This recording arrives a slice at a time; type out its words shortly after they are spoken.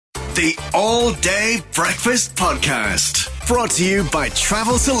The All-Day Breakfast Podcast. Brought to you by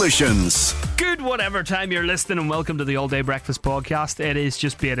Travel Solutions. Good whatever time you're listening, and welcome to the All-Day Breakfast Podcast. It is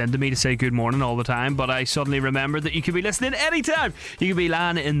just being into me to say good morning all the time, but I suddenly remembered that you could be listening anytime. You could be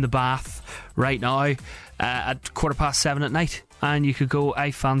lying in the bath right now at 7:15 at night, and you could go,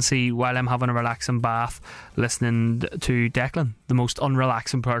 I fancy, while I'm having a relaxing bath, listening to Declan, the most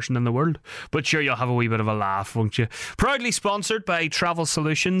unrelaxing person in the world. But sure, you'll have a wee bit of a laugh, won't you? Proudly sponsored by Travel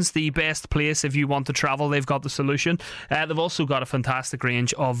Solutions, the best place if you want to travel. They've got the solution. They've also got a fantastic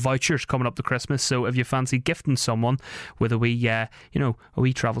range of vouchers coming up to Christmas, so if you fancy gifting someone with a wee, a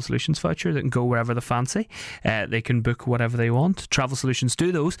wee Travel Solutions voucher that can go wherever they fancy, they can book whatever they want. Travel Solutions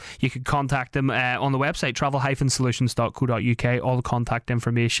do those. You can contact them on the website, travel-solutions.co.uk. All the contact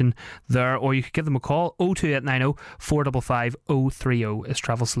information there, or you could give them a call. 02890 455 030 is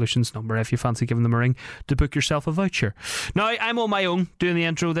Travel Solutions number if you fancy giving them a ring to book yourself a voucher. Now, I'm on my own doing the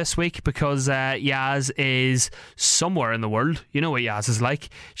intro this week because Yaz is somewhere in the world. You know what Yaz is like.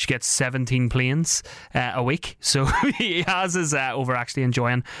 She gets 17 planes a week, so Yaz is over actually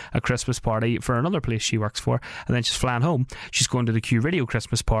enjoying a Christmas party for another place she works for, and then she's flying home. She's going to the Q Radio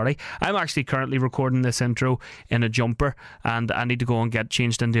Christmas party. I'm actually currently recording this intro in a jumper, and I need to go and get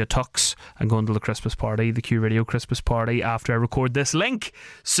changed into a tux and go into the Christmas party, the Q Radio Christmas party, after I record this link.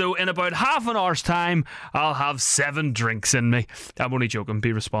 So in about half an hour's time, I'll have 7 drinks in me. I'm only joking,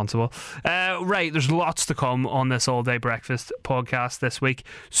 be responsible. Right, there's lots to come on this All-Day Breakfast podcast this week.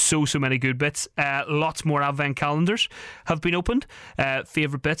 So many good bits. Lots more advent calendars have been opened.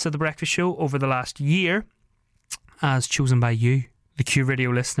 Favourite bits of the breakfast show over the last year, as chosen by you, the Q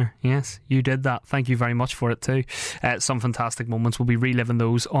Radio listener. Yes, you did that. Thank you very much for it too. Some fantastic moments. We'll be reliving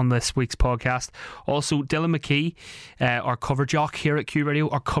those on this week's podcast. Also, Dylan McKee, our cover jock here at Q Radio,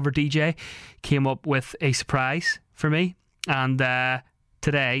 our cover DJ, came up with a surprise for me. And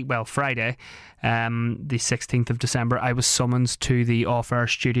today, well, Friday, the 16th of December, I was summoned to the off-air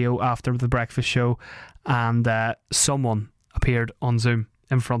studio after the breakfast show, and someone appeared on Zoom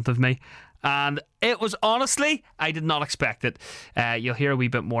in front of me. And it was, honestly, I did not expect it. You'll hear a wee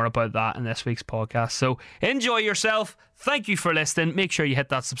bit more about that in this week's podcast. So enjoy yourself. Thank you for listening. Make sure you hit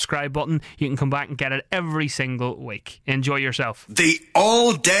that subscribe button. You can come back and get it every single week. Enjoy yourself. The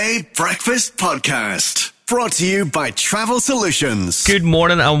All-Day Breakfast Podcast. Brought to you by Travel Solutions. Good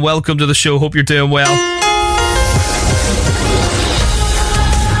morning and welcome to the show. Hope you're doing well.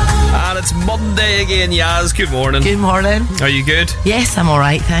 It's Monday again, Yaz. Good morning. Good morning. Are you good? Yes, I'm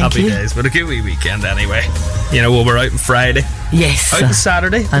alright, thank you. Happy days, but a good wee weekend anyway. You know, we're out on Friday. Yes. Out on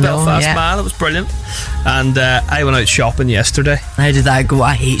Saturday. I know, Belfast yeah. Man, it was brilliant. And I went out shopping yesterday. How did that go?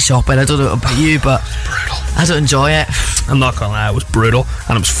 I hate shopping. I don't know about you, but brutal. I don't enjoy it. I'm not gonna lie, it was brutal.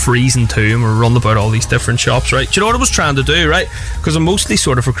 And it was freezing too, and we're running about all these different shops, right? Do you know what I was trying to do, right? Because I'm mostly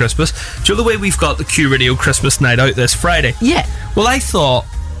sort of for Christmas. Do you know the way we've got the Q Radio Christmas night out this Friday? Yeah. Well, I thought,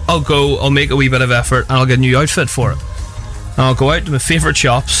 I'll make a wee bit of effort and I'll get a new outfit for it. And I'll go out to my favourite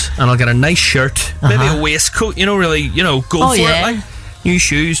shops and I'll get a nice shirt, maybe a waistcoat, really, go for it. Like new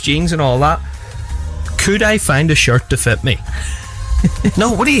shoes, jeans and all that. Could I find a shirt to fit me?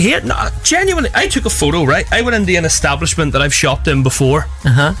 No, what do you hear? No, genuinely, I took a photo, right? I went into an establishment that I've shopped in before.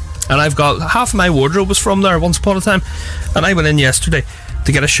 And I've got half of my wardrobe was from there once upon a time. And I went in yesterday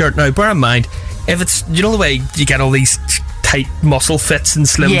to get a shirt. Now, bear in mind, if it's, you know the way you get all these tight muscle fits and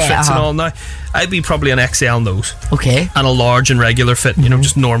slim fits and all now, I'd be probably an XL in those. Okay. And a large and regular fit,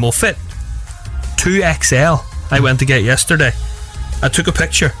 just normal fit. 2XL I went to get yesterday. I took a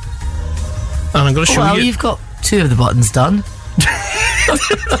picture and I'm going to show you. Well, you've got 2 of the buttons done.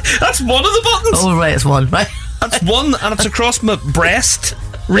 That's one of the buttons. Oh, right, it's one, right? That's one, and it's across my breast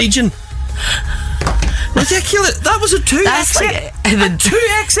region. Ridiculous. That was a 2XL. That's like a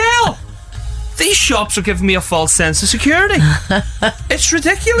 2XL. These shops are giving me a false sense of security. It's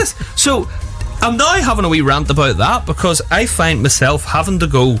ridiculous. So I'm now having a wee rant about that because I find myself having to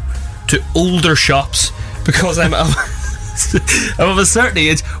go to older shops because I'm of a certain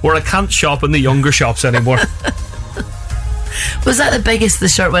age where I can't shop in the younger shops anymore. Was that the biggest the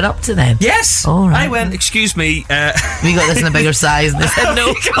shirt went up to then? Yes. Oh, right. I went, excuse me. We got this in a bigger size. And they said no.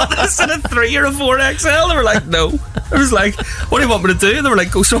 We got this in a 3 or a 4XL. They were like, no. I was like, what do you want me to do? They were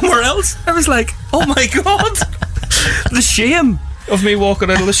like, go somewhere else. I was like, oh my God. The shame of me walking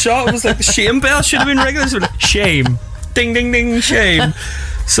out of the shop. It was like the shame bell should have been regular. So like, shame. Ding, ding, ding, shame.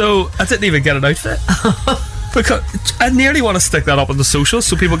 So I didn't even get an outfit. Because I nearly want to stick that up on the socials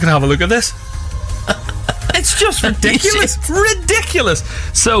so people can have a look at this. It's just ridiculous. Ridiculous.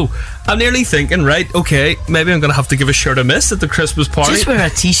 So I'm nearly thinking, right, okay, maybe I'm going to have to give a shirt a miss at the Christmas party. Just wear a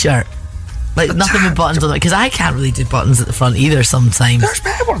t-shirt. Like nothing with buttons on it, because I can't really do buttons at the front either sometimes. There's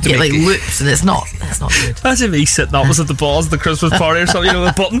people to Get like make loops and it's not good. Imagine me sitting opposite the balls at the Christmas party or something, you know,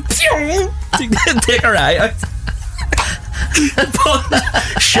 with a button. Take her eye out. Button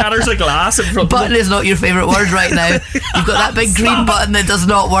shatters a glass in front Button of is not your favourite word right now. You've got that big green button that does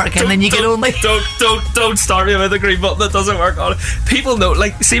not work, and then you can only don't start me with a green button that doesn't work on it. People know,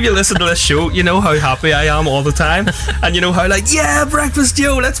 like, see if you listen to this show, you know how happy I am all the time, and you know how, like, yeah, breakfast,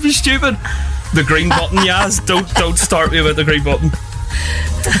 yo, let's be stupid. The green button, Yaz, don't start me with the green button.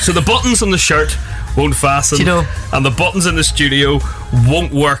 So the buttons on the shirt won't fasten, Do you know? and the buttons in the studio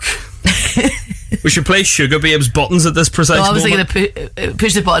won't work. We should play Sugar Babe's Buttons at this precise moment. I was thinking of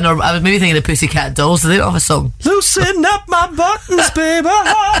Push the Button, or I was maybe thinking of Pussycat Dolls. They don't have a song. Loosen up my buttons, baby.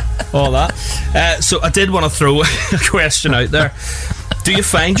 All that. So I did want to throw a question out there. Do you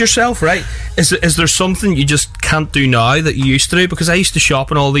find yourself, right? Is there something you just can't do now that you used to do? Because I used to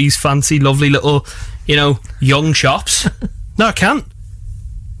shop in all these fancy, lovely little, you know, young shops. No, I can't.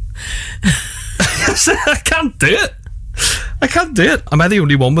 I can't do it. I can't do it. Am I the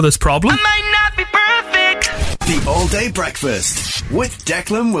only one with this problem? The All Day Breakfast with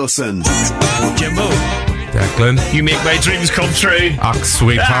Declan Wilson. Jimbo, Declan. you make my dreams come true.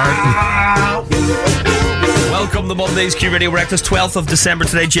 Sweetheart. Welcome to Monday's Q Radio Breakfast, 12th of December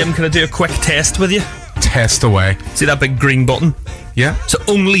today. Jim, can I do a quick test with you? Test away. See that big green button? Yeah. It's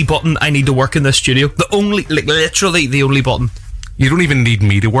the only button I need to work in this studio. The only, like, literally the only button. You don't even need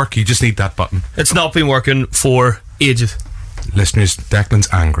me to work. You just need that button. It's not been working for ages. Listeners, Declan's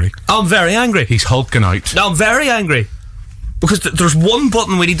angry. I'm very angry. He's hulking out. No, I'm very angry. Because there's one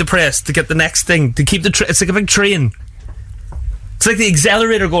button we need to press to get the next thing, to keep the it's like a big train. It's like the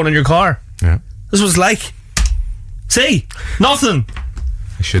accelerator going in your car. Yeah. This is what it's like. See? Nothing.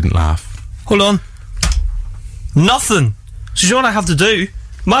 I shouldn't laugh. Hold on. Nothing. So you know what I have to do?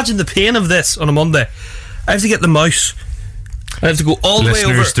 Imagine the pain of this on a Monday. I have to get the mouse. I have to go all the way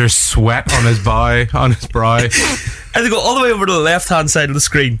over. Listeners, there's sweat on his brow. I have to go all the way over to the left-hand side of the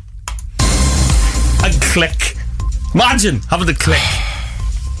screen and click. Imagine having to click.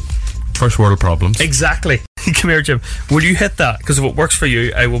 First world problems. Exactly. Come here, Jim. Will you hit that? Because if it works for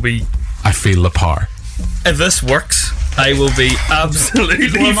you, I will be... I feel the power. If this works, I will be absolutely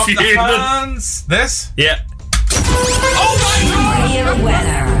fuming. This? Yeah. Oh my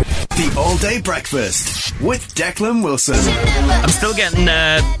God! The All Day Breakfast with Declan Wilson. I'm still getting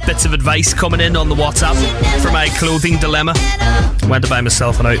bits of advice coming in on the WhatsApp for my clothing dilemma. Went to buy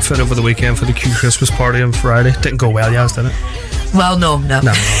myself an outfit over the weekend for the Q Christmas party on Friday. Didn't go well, Yaz, did it? Well, no,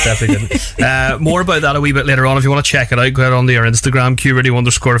 definitely didn't. More about that a wee bit later on. If you want to check it out, go ahead on our Instagram,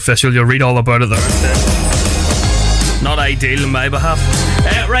 QRadio_official. You'll read all about it there. Not ideal on my behalf.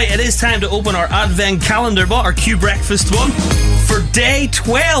 Right, it is time to open our Advent calendar, but our Q Breakfast one for day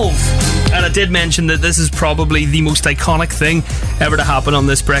 12. And I did mention that this is probably the most iconic thing ever to happen on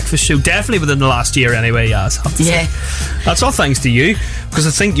this breakfast show. Definitely within the last year anyway, Yaz. Yeah. That's all thanks to you, because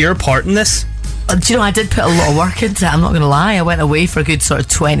I think you're a part in this. Do you know, I did put a lot of work into it. I'm not going to lie. I went away for a good sort of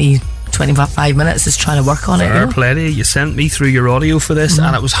 25 minutes just trying to work on it. Fair play to you. You sent me through your audio for this,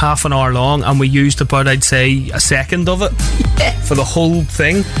 and it was half an hour long, and we used about, I'd say, a second of it for the whole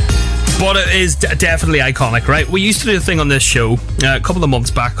thing. But it is definitely iconic, right? We used to do a thing on this show a couple of months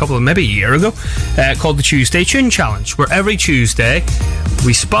back, maybe a year ago, called the Tuesday Tune Challenge, where every Tuesday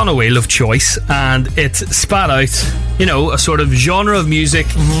we spun a wheel of choice and it spat out, you know, a sort of genre of music,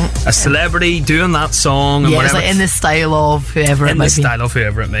 a celebrity doing that song, and it's like in the style of whoever it may be. In the style of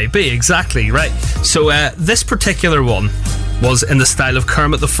whoever it may be, exactly, right. So this particular one was in the style of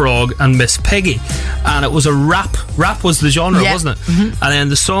Kermit the Frog and Miss Piggy, and it was a rap. Rap was the genre, wasn't it? And then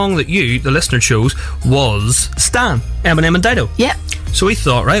the song that you, the listener, chose was Stan, Eminem and Dido. Yeah. So we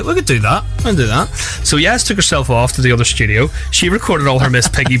thought, right, we could do that. So Yaz took herself off to the other studio. She recorded all her Miss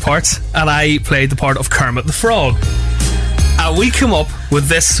Piggy parts, and I played the part of Kermit the Frog. And we come up with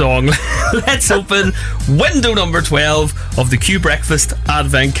this song. Let's open window number 12 of the Q Breakfast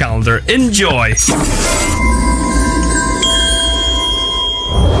Advent Calendar. Enjoy.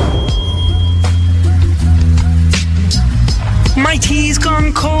 My tea's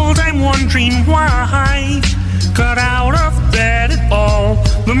gone cold, I'm wondering why. Got out of bed at all.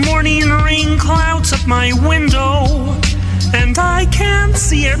 The morning rain clouds up my window, and I can't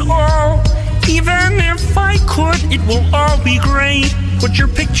see it all. Even if I could, it will all be great. Put your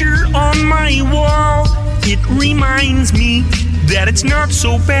picture on my wall. It reminds me that it's not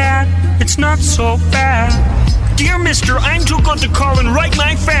so bad. It's not so bad. Dear mister, I'm too good to call and write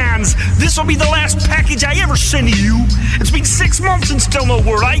my fans. This will be the last package I ever send to you. It's been 6 months and still no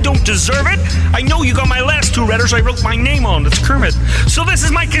word. I don't deserve it. I know you got my last 2 letters I wrote my name on. It's Kermit. So this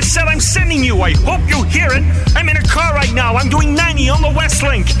is my cassette I'm sending you. I hope you hear it. I'm in a car right now. I'm doing 90 on the West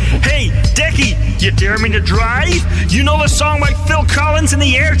Link. Hey, Decky, you dare me to drive? You know the song by Phil Collins, In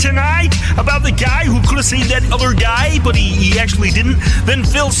the Air Tonight? About the guy who could have saved that other guy, but he actually didn't. Then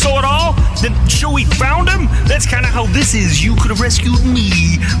Phil saw it all. Then Joey found him. That's kind of how this is. You could have rescued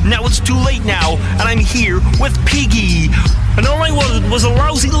me. Now it's too late now, and I'm here with Piggy. And all I wanted was a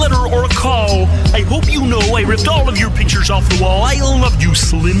lousy letter or a call. I hope you know I ripped all of your pictures off the wall. I loved you,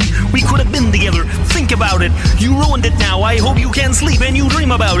 Slim. We could have been together. Think about it. You ruined it now. I hope you can't sleep and you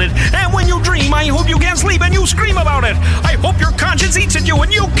dream about it. And when you dream, I hope you can't sleep and you scream about it. I hope your conscience eats at you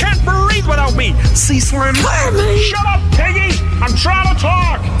and you can't breathe without me. See, Slim? Shut up, Piggy! I'm trying to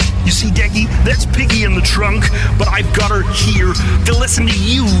talk! You see, Decky, that's Piggy in the trunk, but I've got her here to listen to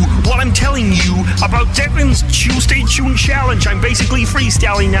you while I'm telling you about Declan's Tuesday Tune Challenge. I'm basically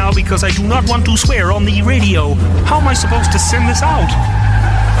freestyling now because I do not want to swear on the radio. How am I supposed to send this out?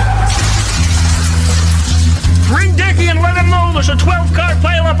 Ring Decky and let him know there's a 12-car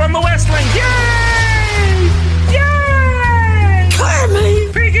pile-up on the West Link. Yay! Yay!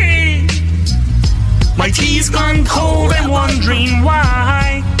 Carmy! Piggy! My tea's gone cold and wondering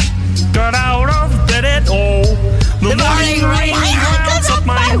why. Got out of bed at all. The morning rain clouds up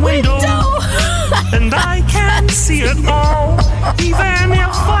my window, and I can't see it all. Even if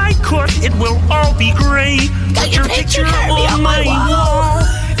I could, it will all be grey. Got your picture on my wall.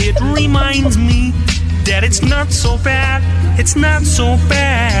 It reminds me that it's not so bad. It's not so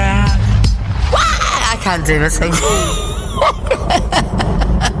bad. I can't do this thing.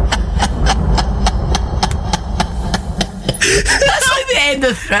 That's like the end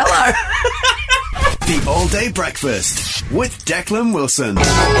of Thriller. The All Day Breakfast with Declan Wilson.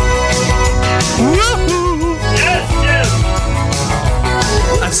 Woohoo!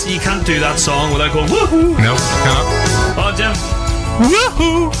 Yes! You can't do that song without going woohoo. No, cannot. Oh, Jim.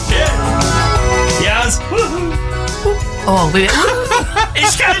 Woohoo! Yeah. Yes. Woohoo. Oh, wait.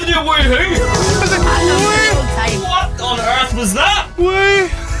 He's trying to do woohoo. What on earth was that? Woo!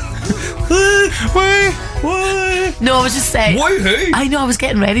 No, I was just saying. Woohoo! I know, I was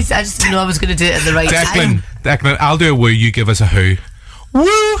getting ready. I just didn't know I was going to do it at the right time. Declan, I'll do a woo, you give us a who.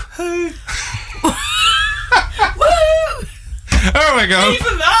 Woohoo! There we go.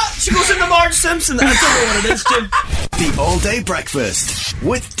 Even that! She goes into Marge Simpson. I don't know what it is, Jim. The All Day Breakfast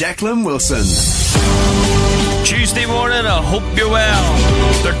with Declan Wilson. Tuesday morning, I hope you're well.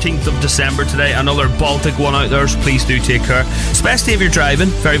 13th of December today, another Baltic one out there, so please do take care. Especially if you're driving.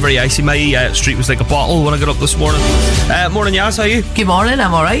 Very, very icy. My street was like a bottle when I got up this morning. Morning, Yaz, how are you? Good morning,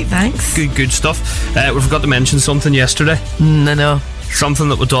 I'm alright, thanks. Good stuff. We forgot to mention something yesterday. No. Something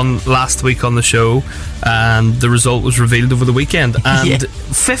that was done last week on the show, and the result was revealed over the weekend. And Yeah.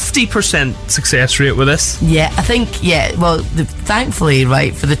 50% success rate with this. Yeah, I think, well, thankfully,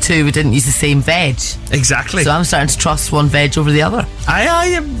 right, for the two, we didn't use the same veg. Exactly. So I'm starting to trust one veg over the other. I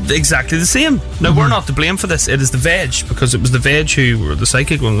am exactly the same. Now, we're not to blame for this. It is the veg, because it was the veg who were the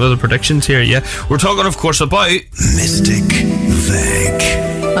psychic one with the predictions here, yeah. We're talking, of course, about Mystic Veg.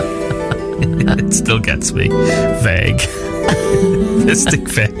 It still gets me. Vague. Mystic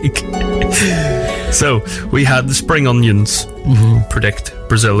vague. So, we had the spring onions predict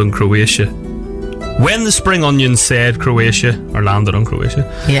Brazil and Croatia. When the spring onions said Croatia, or landed on Croatia,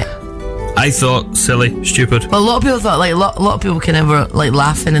 Yeah. I thought, silly, stupid. Well, a lot of people thought, like, a lot of people kind of were, like,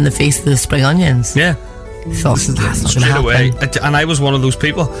 laughing in the face of the spring onions. Yeah. Thought, that's not going to Straight happen. away. And I was one of those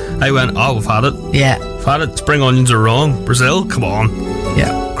people. I went, oh, we've had it. Yeah. We've had it. Spring onions are wrong. Brazil, come on.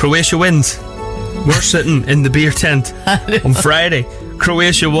 Yeah. Croatia wins. We're sitting in the beer tent on Friday.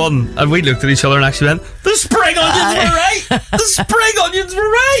 Croatia won, and we looked at each other and actually went, the spring onions were right! The spring onions were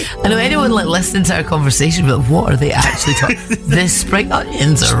right! I know anyone like listening to our conversation, but what are they actually talking? The spring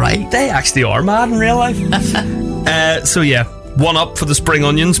onions are right. They actually are mad in real life. So yeah, 1 up for the spring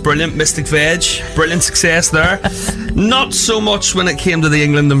onions. Brilliant. Mystic veg. Brilliant success there. Not so much when it came to the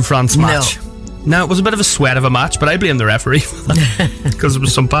England and France match. No, it was a bit of a sweat of a match, but I blame the referee for that because there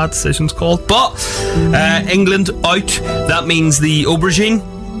was some bad decisions called. But England out. That means the aubergine,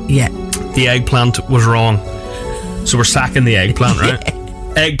 the eggplant was wrong. So we're sacking the eggplant, right? Yeah.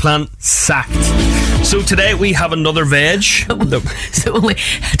 Eggplant sacked. So today we have another veg. It's the only,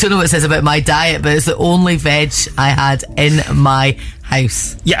 I don't know what it says about my diet, but it's the only veg I had in my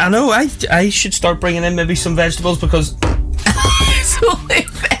house. Yeah, I know. I should start bringing in maybe some vegetables because It's the only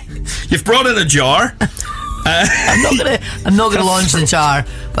veg. You've brought in a jar. I'm not gonna launch the jar,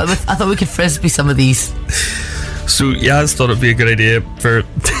 but I thought we could frisbee some of these. So Yaz thought it'd be a good idea for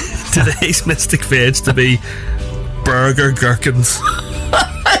today's Mystic Veg to be burger gherkins.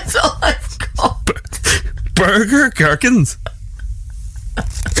 That's all I've got. Burger gherkins.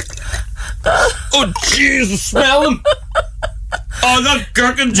 Oh, Jesus, smell them. Oh, that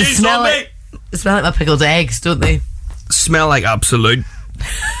gherkin They cheese smell on me. like, they smell like my pickled eggs, don't they? Smell like absolute.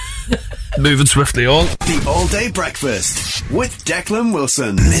 Moving swiftly on. The All Day Breakfast with Declan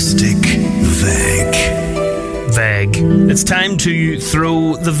Wilson. Mystic Veg. Veg. It's time to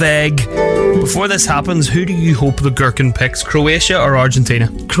throw the veg. Before this happens, who do you hope the gherkin picks? Croatia or Argentina?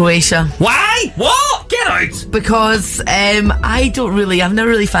 Croatia. Why? What? Get out! Because I've never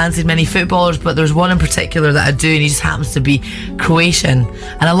really fancied many footballers, but there's one in particular that I do, and he just happens to be Croatian.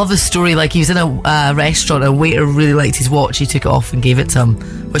 And I love the story. Like, he was in a restaurant, a waiter really liked his watch, he took it off and gave it to him,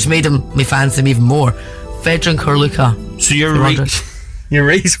 which made me fancy him even more. Vedran Karluka. So your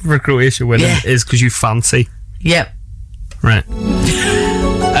reason for Croatia winning is because you fancy. Yep. Right.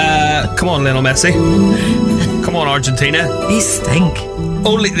 Come on, Lionel Messi. Come on, Argentina. These stink.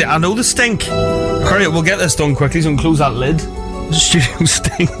 I know the stink. Hurry up, we'll get this done quickly so we can close that lid. The studio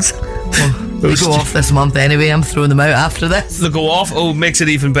stinks. They go off this month anyway. I'm throwing them out after this. They go off. Oh, makes it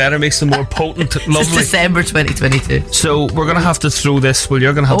even better. Makes them more potent. Lovely. It's December 2022. So we're going to have to throw this. Well,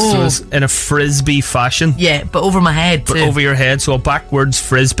 you're going to have to throw this in a frisbee fashion. Yeah, but over my head too. But over your head, so a backwards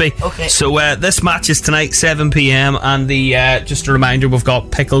frisbee. Okay. So this match is tonight, 7 p.m. And just a reminder, we've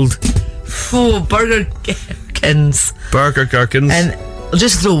got pickled. Burger gherkins. Burger gherkins. And I'll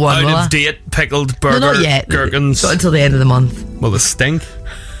just throw one. Out of date pickled burger not yet. gherkins. Got until the end of the month. Well, they stink.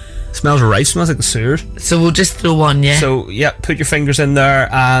 Smells of rice. Smells like the sewer. So we'll just throw one, yeah. So put your fingers in there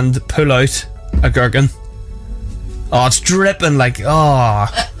and pull out a gherkin. Oh, it's dripping like yeah.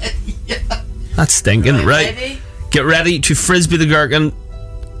 That's stinking. Right. Ready? Get ready to frisbee the gherkin.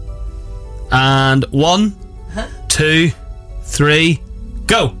 And 1, 2, 3,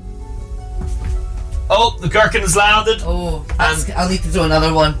 go. Oh, the gherkin has landed. Oh, I'll need to throw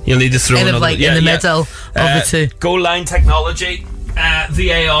another one. You'll need to throw kind another. Of like in the middle of the two. Goal line technology.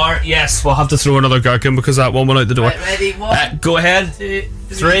 VAR. Yes, we'll have to throw another gherkin because that one went out the door. Right, ready? 1, go ahead. 2,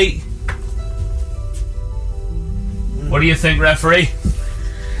 3. What do you think, referee?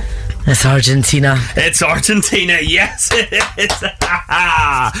 It's Argentina. It's Argentina. Yes, it is.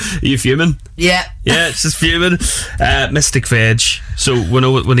 Are you fuming? Yeah. Yeah, it's just fuming. Mystic Veg. So we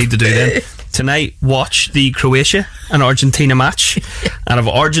know what we need to do then. Tonight, watch the Croatia and Argentina match. And if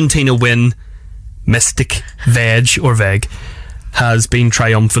Argentina win, Mystic Veg or Veg has been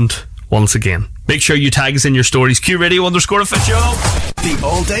triumphant once again. Make sure you tag us in your stories. QRadio_official. The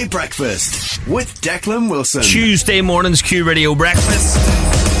All Day Breakfast with Declan Wilson. Tuesday morning's Q Radio Breakfast.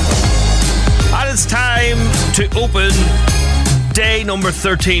 And it's time to open day number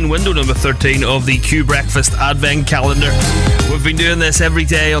 13, window number 13 of the Q Breakfast Advent Calendar. We've been doing this every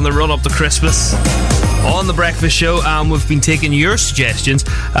day on the run up to Christmas on the Breakfast Show, and we've been taking your suggestions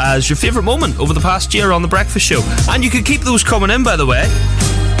as your favourite moment over the past year on the Breakfast Show. And you can keep those coming in, by the way.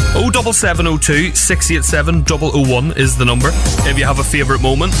 07702 687 001 is the number. If you have a favourite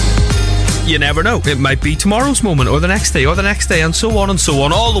moment, you never know. It might be tomorrow's moment, or the next day, and so on,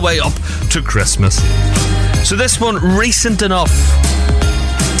 all the way up to Christmas. So this one, recent enough.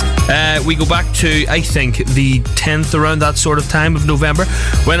 We go back to, I think, the 10th, around that sort of time of November,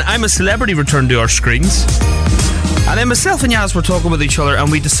 when I'm a Celebrity returned to our screens. And then myself and Yaz were talking with each other, and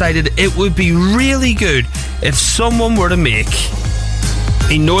we decided it would be really good if someone were to make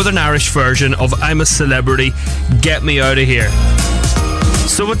a Northern Irish version of I'm a Celebrity, Get Me Out of Here.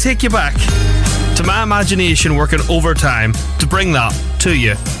 So we'll take you back to my imagination working overtime to bring that to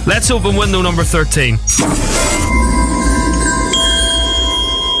you. Let's open window number 13.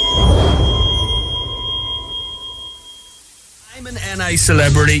 I'm an NI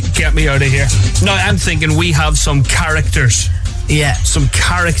Celebrity, Get Me Out of Here. Now I'm thinking we have some characters. Yeah. Some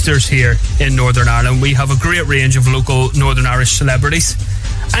characters here in Northern Ireland. We have a great range of local Northern Irish celebrities.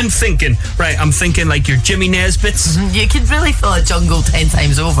 I'm thinking like your Jimmy Nesbitts. Mm-hmm. You could really fill a jungle 10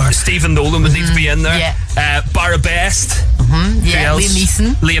 times over. Stephen Nolan would need to be in there. Yeah. Barra Best. Mm-hmm. Yeah,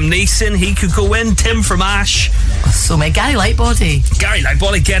 Liam Neeson, he could go in. Tim from Ash. So many. Gary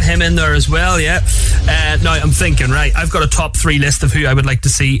Lightbody, get him in there as well, yeah. Now I'm thinking, right, I've got a top 3 list of who I would like to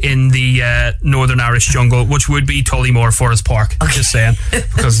see in the Northern Irish jungle, which would be Tullymore Forest Park. Okay. Just saying,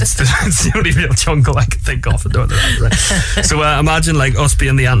 because it's the only real jungle I can think of in Northern Ireland, right? So imagine like us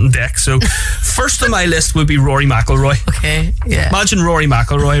being the ant and deck. So first on my list would be Rory McIlroy. Okay, yeah. Imagine Rory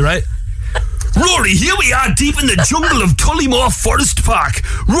McIlroy, right? Rory, here we are deep in the jungle of Tullymore Forest Park.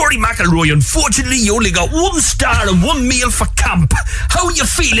 Rory McIlroy, unfortunately you only got 1 star and 1 meal for camp. How are you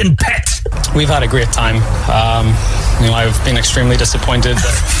feeling, pet? We've had a great time. I've been extremely disappointed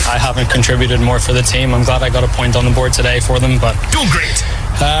that I haven't contributed more for the team. I'm glad I got a point on the board today for them, but Doing great.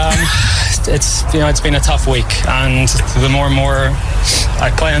 it's been a tough week, and the more and more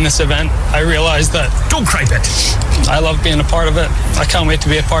I play in this event, I realise that Don't cry, Bet. I love being a part of it. I can't wait to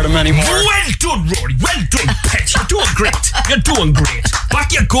be a part of many more. Well done, Rory. Well done, Pet. You're doing great. You're doing great.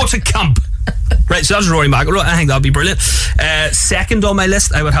 Back you go to camp. Right, so that's Rory McIlroy. I think that'd be brilliant. Second on my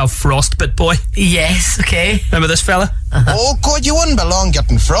list, I would have Frostbit Boy. Yes, okay. Remember this fella? Oh, God, you wouldn't belong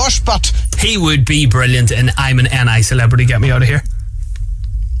getting frostbite. He would be brilliant in I'm an NI Celebrity. Get me out of here.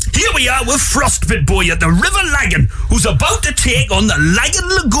 Here we are with Frostbit Boy at the River Lagan, who's about to take on the Lagan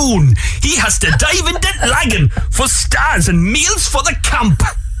Lagoon. He has to dive into Lagan for stars and meals for the camp.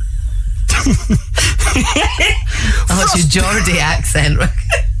 That's your Geordie accent.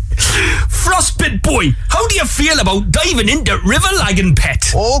 Frostbit Boy, how do you feel about diving into River Lagan,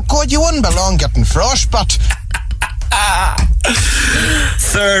 Pet? Oh, God, you wouldn't belong getting frostbite.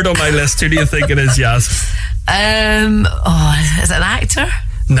 Third on my list, who do you think it is, Yaz? Is it an actor?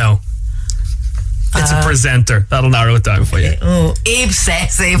 No. It's a presenter. That'll narrow it down for you. Oh, Abe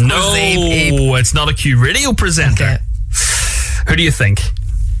Sessie. No, Abe. it's not a Q radio presenter. Okay. Who do you think?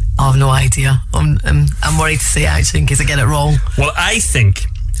 I have no idea. I'm worried to say it actually in case I get it wrong. Well, I think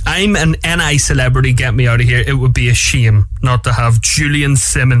I'm an NI Celebrity. Get me out of here. It would be a shame not to have Julian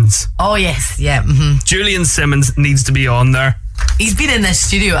Simmons. Oh yes, yeah. Julian Simmons needs to be on there. He's been in this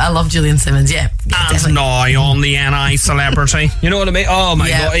studio. I love Julian Simmons. Yeah, And definitely. now on the NI Celebrity. You know what I mean? Oh my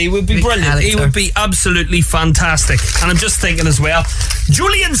God, he would be Big brilliant. He character. would be absolutely fantastic. And I'm just thinking as well,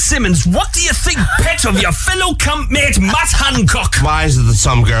 Julian Simmons, what do you think, Pet, of your fellow campmate Matt Hancock? Why is it that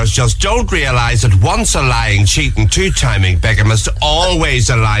some girls just don't realise that once a lying, cheating, two-timing bigamist, always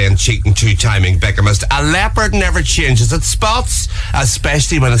a lying, cheating, two-timing bigamist? A leopard never changes its spots,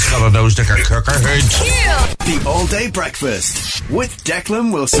 especially when it's got a nose like a cooker hood. The All Day Breakfast with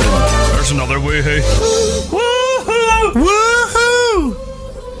Declan Wilson. There's another woohoo. Woohoo! Woohoo!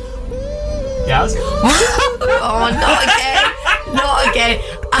 Yes? Oh, not again! Not again!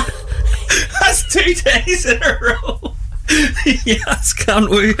 That's 2 days in a row. Yes, can't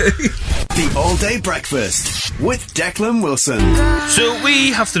we? The All Day Breakfast with Declan Wilson. So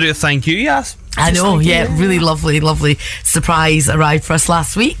we have to do a thank you, yes? I know, yeah, really lovely surprise arrived for us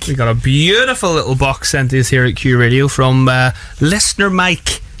last week. We got a beautiful little box sent to us here at Q Radio from listener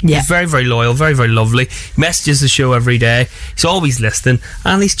Mike. Yeah. He's very, very loyal, very, very lovely. He messages the show every day. He's always listening,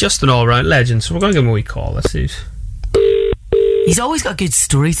 and he's just an all-round legend. So we're going to give him a wee call. Let's see. He's always got a good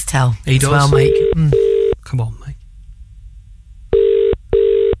story to tell. He as does. well, Mike. Come on, Mike.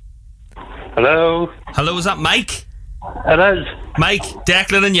 Hello. Hello, is that Mike? It is. Mike,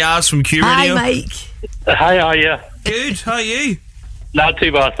 Declan and Yaz from Q Radio. Hi, Mike. How are you? Good, how are you? Not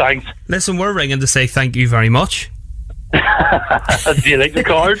too bad, thanks. Listen, we're ringing to say thank you very much. Do you like the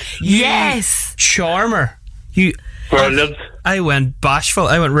card? Yes. Charmer. You. Brilliant. I went bashful.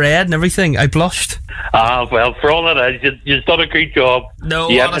 I went red and everything. I blushed. Well, for all it is, you've done a great job. No,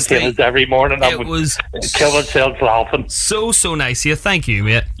 you honestly, entertain us every morning. it was kill ourselves laughing. so nice of you. Thank you,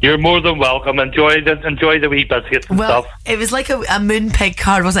 mate. You're more than welcome. Enjoy the wee biscuits and Well, stuff. it was like a Moonpig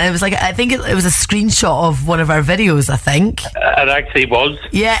card, wasn't it? It was like, I think it was a screenshot of one of our videos, I think. It actually was.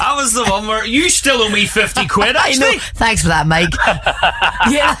 Yeah. That was the one where you still owe me 50 quid, I know. actually. Thanks for that, Mike.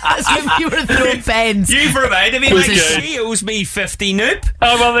 Yeah, that's when you were throwing pens. You've reminded me, Was like, it? she owes me 50 noop.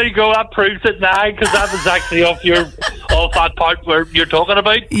 Oh, well, there you go. That proves it now, because that was actually off that part where you're talking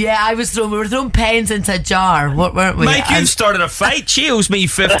about. Yeah, we were throwing pens into a jar, weren't we? Mike, you've started a fight. She owes me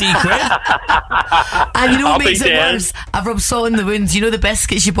 50 quid. And you know I'll what be makes it dead. worse? I've rubbed salt in the wounds. You know the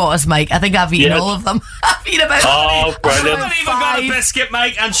biscuits you bought us, Mike? I think I've eaten Yes. all of them. I've eaten about Oh, brilliant. I haven't even got a 5. biscuit,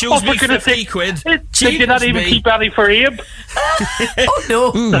 Mike, and she owes Oh, me for goodness 50 sake. quid. Did you not even keep any for Abe? Oh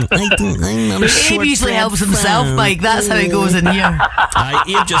no. Abe usually helps himself, Mike. That's how it goes in here.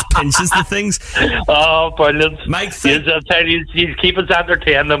 Abe just pinches the things. Oh, brilliant. Mike, Yes, I'll tell you, you keep us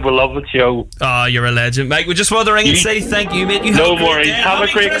entertained and we love the show. Oh, you're a legend, Mike. We just want to ring and say thank you, mate. You No have a great worries. day. Have Happy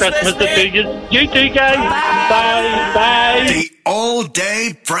a great Christmas to mate. you. You too, guys. Bye. Bye. The All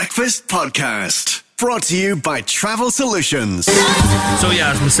Day Breakfast Podcast. Brought to you by Travel Solutions. So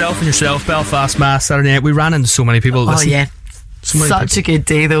yeah, it's myself and yourself, Belfast Mass, Saturday night. We ran into so many people. Oh Listen, yeah. so many Such a good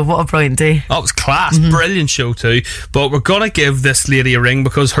day though. What a brilliant day. Oh, it was class. Brilliant show too. But we're going to give this lady a ring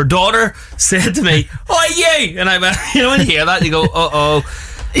because her daughter said to me, "Oh, you!" And I went, you know, when you hear that, you go, "Uh-oh."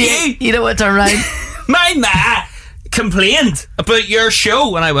 You know what, turn around. My ma complained about your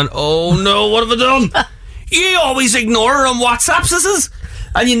show. And I went, "Oh no, what have I done?" You always ignore her on WhatsApp, sisters,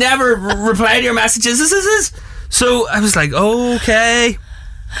 and you never reply to your messages, sisters. So I was like, okay.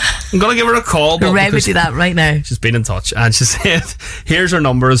 I'm going to give her a call. But remedy that right now. She's been in touch and she said, here's her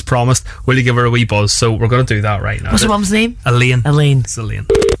number as promised. Will you give her a wee buzz? So we're going to do that right now. What's her mum's name? Elaine. Elaine.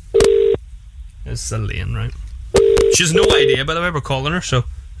 It's Elaine, right? She has no idea, by the way, we're calling her, so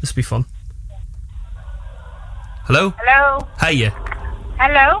this will be fun. Hello? Hello? Hiya.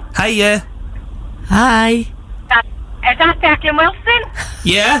 Hello? Hiya. Hi. Is that Declan Wilson?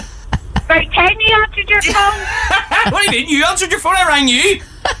 Yeah? About 10 you answered your phone. What do you mean? You answered your phone, I rang you.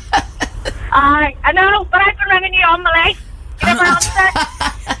 I know, but I've been ringing you all my life. You never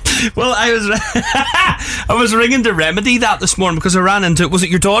answered. Well, I was ringing to remedy that this morning because I ran into it. Was it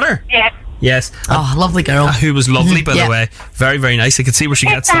your daughter? Yes. Yes. Oh, lovely girl. Who was lovely, by the way. Very, very nice. I can see where she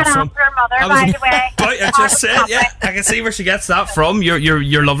gets that from. Her mother, by the way. I just said, yeah, I can see where she gets that from.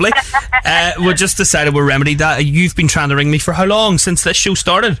 You're lovely. We just decided we'll remedy that. You've been trying to ring me for how long since this show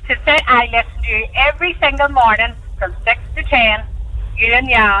started? I listen to you every single morning from 6 to 10. You and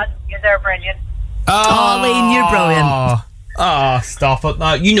Yaz, you're brilliant. Oh, Elaine, you're brilliant. Oh, stop it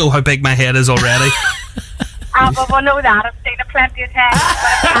now. You know how big my head is already. But we'll know that. I've seen it plenty of times.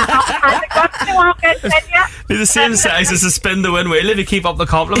 But I haven't had the guts to walk in, did you? Be the same size as a spin the win wheel if you keep up the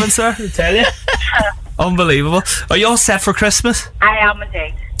compliments, sir. I tell you. Unbelievable. Are you all set for Christmas? I am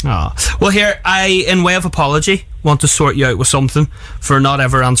indeed. Oh. Well, here, I, in way of apology, want to sort you out with something for not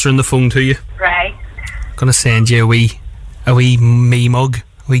ever answering the phone to you. Right. I'm going to send you a wee me mug,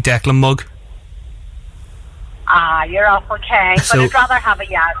 a wee Declan mug. You're awful kind, but I'd rather have a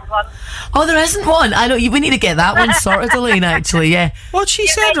Yaz one. Oh, there isn't one. I know. We need to get that one sorted, Elaine, actually, yeah. What she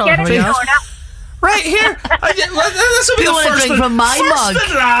said, Right here. This will be the first drink from my mug.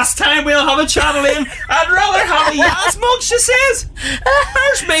 and last time we'll have a chat, Elaine. I'd rather have a Yaz mug, she says.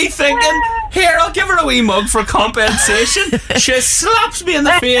 There's me thinking, here, I'll give her a wee mug for compensation. She slaps me in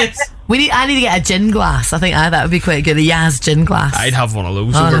the face. I need to get a gin glass. I think that would be quite good. A Yaz gin glass. I'd have one of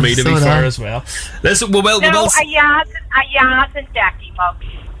those over me, to be fair, as well. Listen, a Yaz and Jackie mug.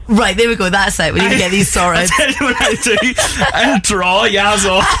 Right, there we go. That's it. We need to get these sorted. I'll tell you what I'll do. I'll draw Yaz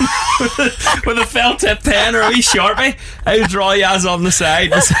on with a felt tip pen or a wee Sharpie. I'll draw Yaz on the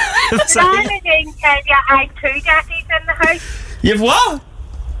side. I didn't tell you I have 2 Jackies in the house. You've what?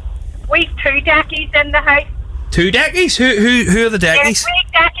 We've 2 Jackies in the house. 2 Deckies? Who are the Deckies?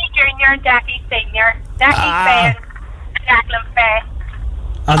 We've Jackie Junior and Jackie Senior. Jackie Faye, Declan Faye.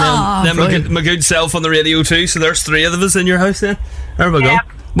 And then my good self on the radio too. So there's 3 of us in your house then. There we go.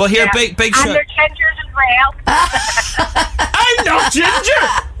 Well, here, big and shout. they're gingers and rail. I'm not ginger.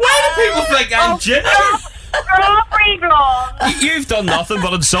 Why do people think I'm ginger? Strawberry blonde. You've done nothing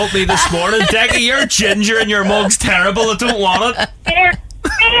but insult me this morning, Decky. You're ginger and your mug's terrible. I don't want it. Dear,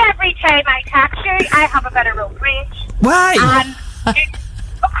 every time I text you, I have a bit of road rage. Why?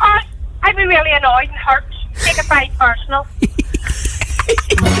 Because I'd be really annoyed and hurt. Take it very personal.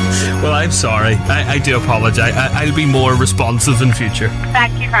 Well, I'm sorry. I do apologise. I'll be more responsive in future.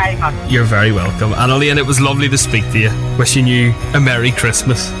 Thank you very much. You're very welcome. And Elaine, it was lovely to speak to you. Wishing you a Merry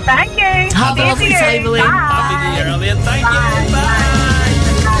Christmas. Thank you. Have a lovely time, Elaine. Happy New Year, Elaine. Thank you.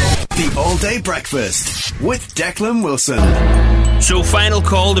 Bye. The All Day Breakfast with Declan Wilson. So, final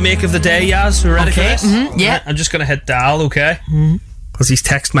call to make of the day, Yaz. You ready for this? Mm-hmm. Yeah. I'm just going to hit dial, okay? Because he's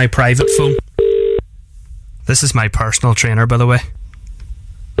texted my private phone. This is my personal trainer, by the way.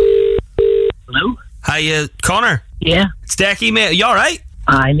 Hello? Hi, Connor. Yeah. It's Decky, mate. Are you alright?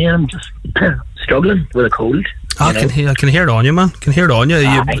 Aye, man, I'm just struggling with a cold. I can hear it on you, man. Can hear it on you.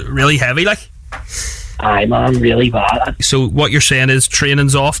 You're really heavy, like. Aye, man, really bad. So what you're saying is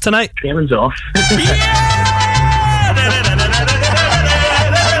training's off tonight? Training's off.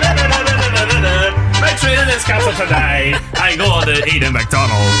 My training is cancelled tonight. I'm going to eat at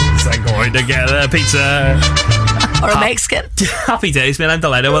McDonald's. I'm going to get a pizza. Or a Mexican. Happy days, man. I'm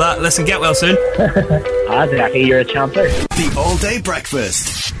delighted with that. Listen, get well soon. Jackie, you're a champer. The All Day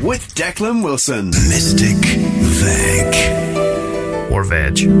Breakfast with Declan Wilson. Mystic Veg. Or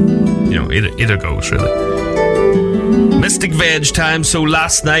veg. You know, either goes, really. Mystic Veg time. So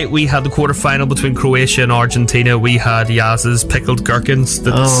last night we had the quarter-final between Croatia and Argentina. We had Yaz's pickled gherkins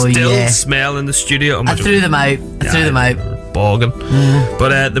that still smell in the studio. I threw them out. Bogging.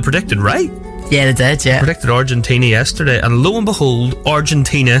 But they predicted right. Yeah, they did, yeah. Predicted Argentina yesterday, and lo and behold,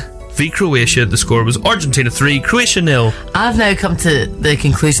 Argentina v Croatia. The score was Argentina 3, Croatia 0. I've now come to the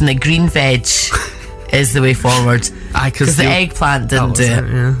conclusion that green veg is the way forward. Because the eggplant didn't do it.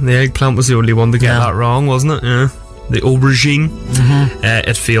 Yeah, the eggplant was the only one to get that wrong, wasn't it? Yeah. The aubergine.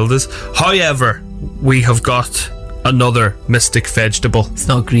 It failed us. However, we have got another mystic vegetable. It's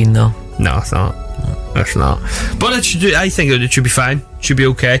not green, though. No, it's not. It's not. But it should. I think it should be fine. It should be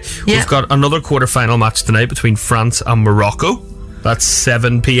okay. Yeah. We've got another quarter-final match tonight between France and Morocco. That's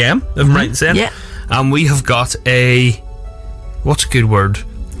 7 p.m, if I'm right in saying. Yeah. And we have got a... What's a good word?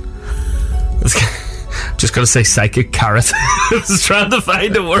 Just going to say psychic carrot. I was trying to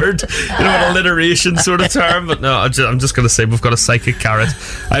find a word, an alliteration sort of term, but no, I'm just going to say we've got a psychic carrot.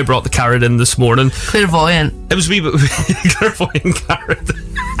 I brought the carrot in this morning. Clairvoyant. It was a wee bit clairvoyant carrot.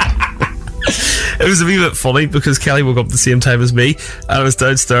 It was a wee bit funny because Kelly woke up at the same time as me, and I was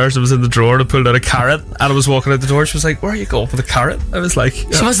downstairs, I was in the drawer, and I pulled out a carrot, and I was walking out the door. She was like, "Where are you going with a carrot?" I was like, She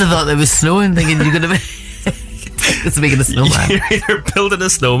must have thought it was snowing, thinking you're going to be... It's making a snowman. You're either building a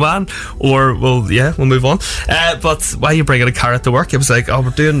snowman or, well, yeah, we'll move on. But why are you bringing a carrot to work? It was like, oh,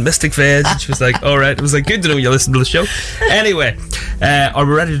 we're doing Mystic Veg. And she was like, all right. It was like, good to know you listen to the show. Anyway, are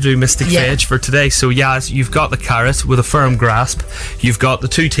we ready to do Mystic Veg for today? So, Yaz, you've got the carrot with a firm grasp. You've got the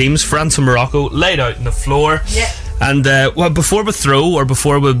two teams, France and Morocco, laid out on the floor. Yeah. And well, before we throw, or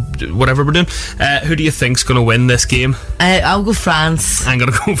before we whatever we're doing, who do you think's going to win this game? I'll go France. I'm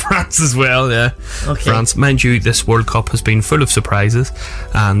going to go France as well. Yeah, okay. France, mind you, this World Cup has been full of surprises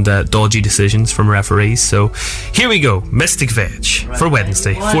and dodgy decisions from referees. So here we go, Mystic Veg for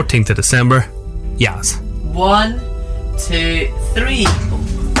Wednesday, 14th of December. Yaz. 1, 2, 3.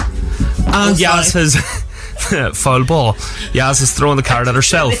 And Yaz has foul ball. Yaz has thrown the carrot at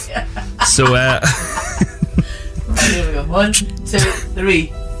herself. So. Here we go. 1, 2,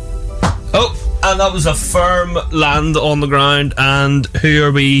 3. Oh, and that was a firm land on the ground. And who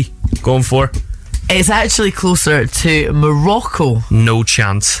are we going for? It's actually closer to Morocco. No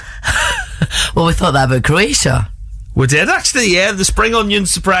chance. Well, we thought that about Croatia. We did actually, yeah. The spring onions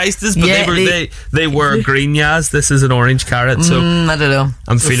surprised us, but yeah, they were green, Yaz. This is an orange carrot, so I don't know.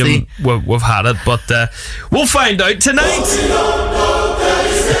 I'm feeling we've had it, but we'll find out tonight.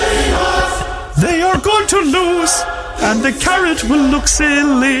 They are going to lose, and the carrot will look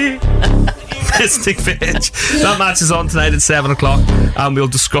silly. Mystic Veg. That match is on tonight at 7 o'clock, and we'll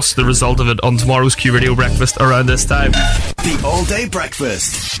discuss the result of it on tomorrow's Q Radio Breakfast around this time. The All Day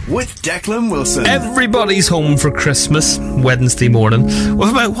Breakfast with Declan Wilson. Everybody's home for Christmas Wednesday morning.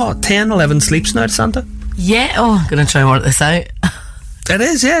 We've about, 10, 11 sleeps now to Santa? Yeah, I'm going to try and work this out. It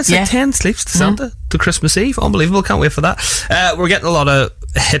is, yeah. It's like 10 sleeps to Santa to Christmas Eve. Unbelievable. Can't wait for that. We're getting a lot of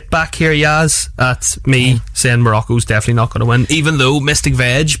hit back here, Yaz, at me saying Morocco's definitely not going to win, even though Mystic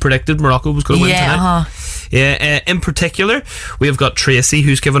Veg predicted Morocco was going to win tonight. Yeah, in particular, we have got Tracy,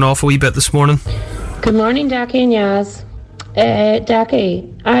 who's given off a wee bit this morning. Good morning, Daki and Yaz.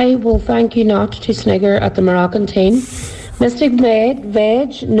 Daki, I will thank you not to snigger at the Moroccan team. Mystic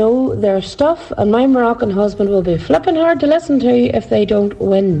Veg know their stuff, and my Moroccan husband will be flipping hard to listen to if they don't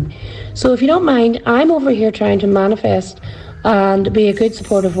win. So if you don't mind, I'm over here trying to manifest and be a good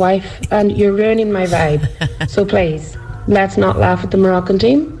supportive wife, and you're ruining my vibe. So please, let's not laugh at the Moroccan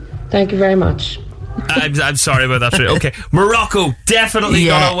team. Thank you very much. I'm sorry about that. Okay, Morocco definitely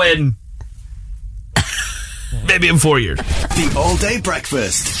gonna win. Maybe in 4 years. The All Day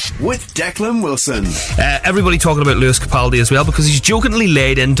Breakfast with Declan Wilson. Everybody talking about Lewis Capaldi as well, because he's jokingly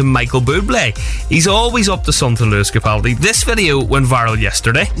laid into Michael Bublé. He's always up to something, Lewis Capaldi. This video went viral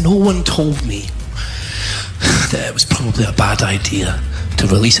yesterday. No one told me that it was probably a bad idea to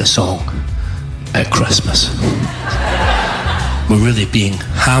release a song at Christmas. We're really being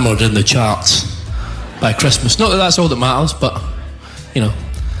hammered in the charts by Christmas. Not that that's all that matters, but, you know,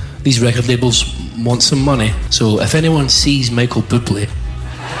 these record labels want some money. So if anyone sees Michael Bublé,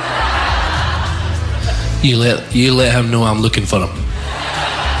 you let him know I'm looking for him.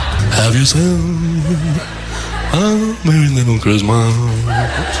 Have yourself a merry little Christmas.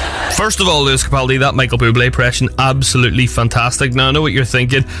 First of all, Lewis Capaldi, that Michael Bublé impression, absolutely fantastic. Now, I know what you're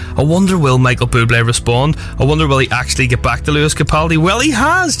thinking. I wonder, will Michael Bublé respond? I wonder, will he actually get back to Lewis Capaldi? Well, he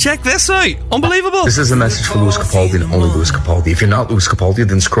has. Check this out. Unbelievable. This is a message for Lewis Capaldi and only Lewis Capaldi. If you're not Lewis Capaldi,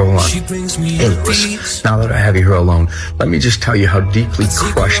 then scroll on. Hey, Lewis, now that I have you here alone, let me just tell you how deeply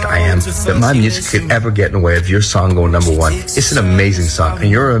crushed I am that my music could ever get in the way of your song going #1. It's an amazing song, and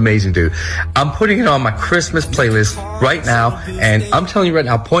you're an amazing dude. I'm putting it on my Christmas playlist right now, and I'm telling you right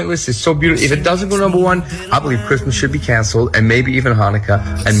now, Pointless is so beautiful. If it doesn't go #1, I believe Christmas should be cancelled, and maybe even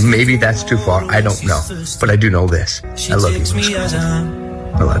Hanukkah, and maybe that's too far. I don't know, but I do know this: I love you, Lewis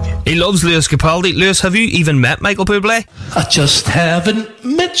Capaldi. I love you. He loves Lewis Capaldi. Lewis, have you even met Michael Bublé? I just haven't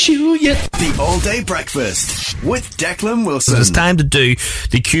met you yet. The All Day Breakfast with Declan Wilson. It's time to do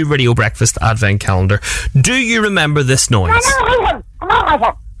the Q Radio Breakfast Advent Calendar. Do you remember this noise?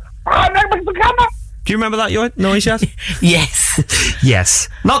 Do you remember that noise yet? Yes. Yes.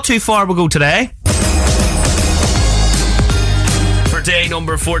 Not too far we'll go today. For for day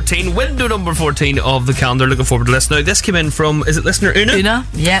number 14, window number 14 of the calendar. Looking forward to this. Now, this came in from, is it listener Una? Una,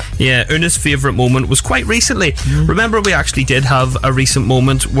 yep. Yeah, Una's favourite moment was quite recently. Remember, we actually did have a recent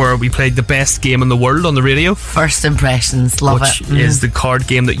moment where we played the best game in the world on the radio. First impressions, love which it. Which is the card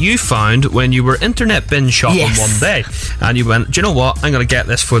game that you found when you were internet binge shopping one day. And you went, do you know what? I'm going to get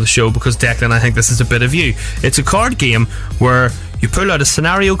this for the show because, Declan, I think this is a bit of you. It's a card game where you pull out a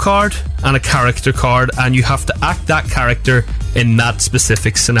scenario card and a character card, and you have to act that character in that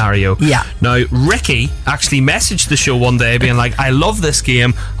specific scenario. Yeah. Now, Ricky actually messaged the show one day being like, I love this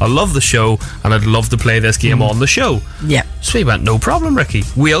game, I love the show, and I'd love to play this game on the show. Yeah. So we went, no problem, Ricky.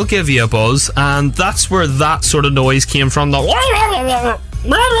 We'll give you a buzz. And that's where that sort of noise came from.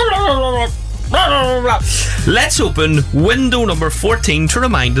 Let's open window number 14 to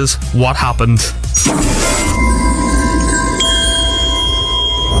remind us what happened.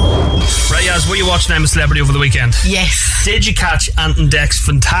 Right, Yaz, were you watching I'm a Celebrity over the weekend? Yes. Did you catch Ant and Dec's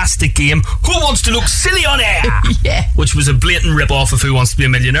fantastic game, Who Wants to Look Silly on Air? Yeah. Which was a blatant rip-off of Who Wants to Be a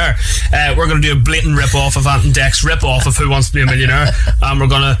Millionaire. We're going to do a blatant rip-off of Ant and Dec's rip-off of Who Wants to Be a Millionaire. And we're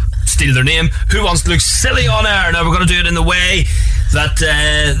going to steal their name, Who Wants to Look Silly on Air. Now, we're going to do it in the way that,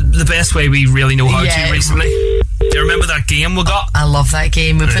 the best way we really know how to recently. Do you remember that game we got? I love that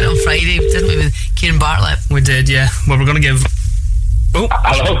game. We put it on Friday, didn't we, with Kieran Bartlett? We did, yeah. Well, we're going to give... Oh,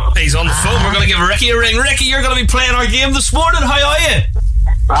 hello. He's on the phone. We're going to give Ricky a ring. Ricky, you're going to be playing our game this morning. How are you?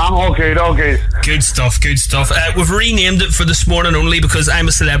 I'm okay. Good stuff. We've renamed it for this morning only because I'm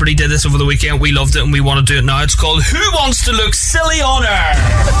a Celebrity did this over the weekend. We loved it and we want to do it now. It's called Who Wants to Look Silly on Air?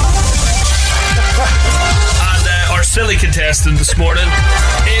 And our silly contestant this morning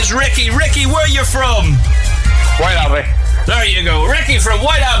is Ricky. Ricky, where are you from? White Abbey. There you go. Ricky from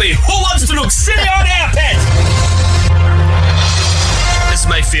White Abbey. Who wants to look silly on air, pet? This is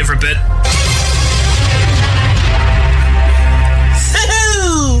my favourite bit.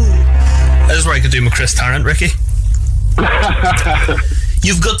 This is where I could do my Chris Tarrant, Ricky.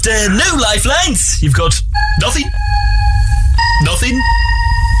 You've got no lifelines. You've got nothing,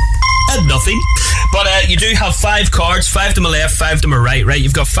 and nothing. But you do have 5 cards, 5 to my left, 5 to my right, right?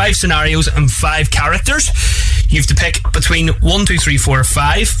 You've got 5 scenarios and 5 characters. You have to pick between 1, 2, 3, 4,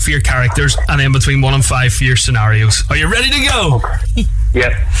 5 for your characters, and then between 1 and 5 for your scenarios. Are you ready to go?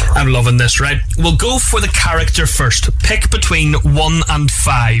 Yes. I'm loving this, right? We'll go for the character first. Pick between 1 and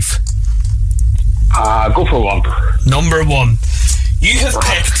 5. Go for 1. Number 1. You have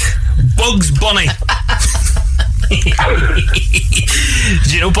picked Bugs Bunny.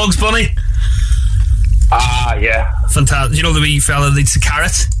 Do you know Bugs Bunny? Yeah. Fantastic. You know the wee fella that eats the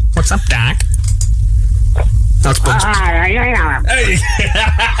carrot? What's up, Doc? That's Bugs Bunny.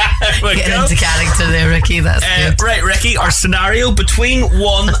 Get into character there, Ricky. That's good. Right, Ricky, our scenario between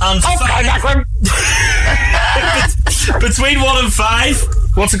 1 and 5. Between 1 and 5,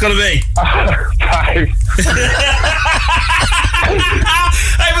 what's it going to be? 5.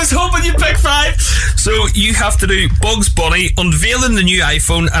 I was hoping you'd pick 5. So you have to do Bugs Bunny unveiling the new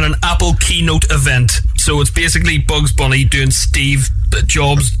iPhone and an Apple keynote event. So it's basically Bugs Bunny doing Steve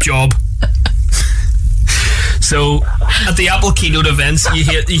Jobs' job. So at the Apple keynote events, you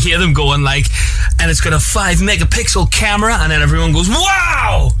hear them going like, and it's got a 5 megapixel camera, and then everyone goes,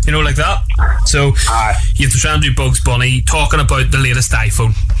 wow, you know, like that. So you have to try and do Bugs Bunny talking about the latest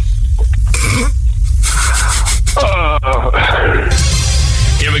iPhone.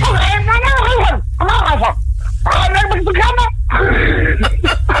 Here we go.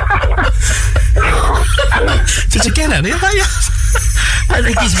 Did you get any of that yet? I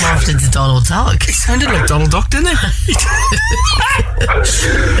think he's morphed into Donald Duck. He sounded like Donald Duck, didn't he?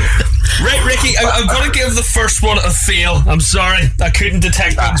 Right, Ricky, I'm going to give the first one a fail. I'm sorry, I couldn't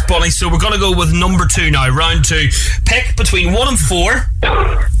detect Bugs Bunny, so we're going to go with number 2 now, round 2. Pick between 1 and 4.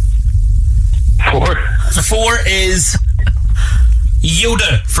 4 is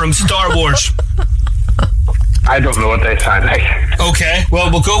Yoda from Star Wars. I don't know what they sound like. Okay,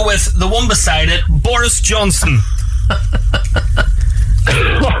 well, we'll go with the one beside it, Boris Johnson.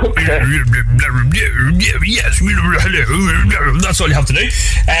 Okay. Yes, hello. That's all you have to do.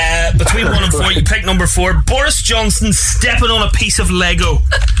 Between 1 and 4, you pick number 4. Boris Johnson stepping on a piece of Lego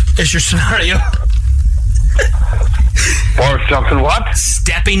is your scenario. Boris Johnson what?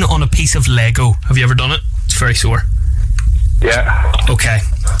 Stepping on a piece of Lego. Have you ever done it? It's very sore. Yeah. Okay.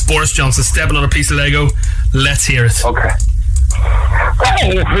 Boris Johnson stepping on a piece of Lego. Let's hear it. Okay.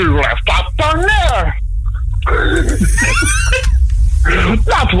 Oh, who left that down there?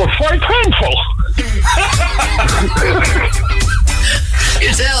 That was quite painful.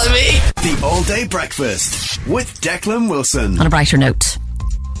 You're telling me? The All Day Breakfast with Declan Wilson. On a brighter note,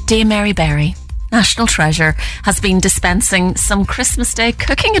 dear Mary Berry, National Treasure, has been dispensing some Christmas Day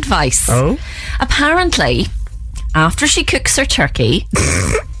cooking advice. Oh? Apparently, after she cooks her turkey,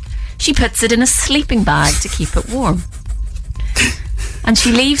 she puts it in a sleeping bag to keep it warm. And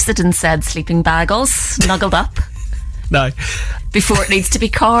she leaves it in said sleeping bag all snuggled up. No. Before it needs to be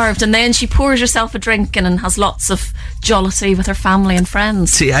carved, and then she pours herself a drink and has lots of jollity with her family and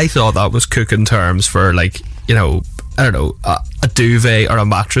friends. See, I thought that was cooking terms for, like, you know, I don't know, a duvet or a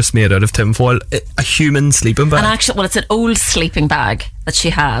mattress made out of tinfoil. A human sleeping bag. And actually, well, it's an old sleeping bag that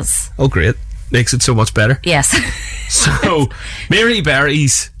she has. Oh, great. Makes it so much better. Yes. So, Mary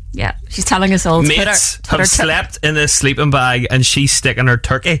Berry's yeah, she's telling us all to mates have slept in this sleeping bag and she's sticking her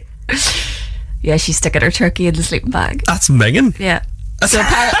turkey. Yeah, she's sticking her turkey in the sleeping bag. That's minging. Yeah. So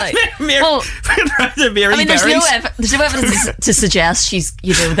apparently, there's no evidence to suggest she's,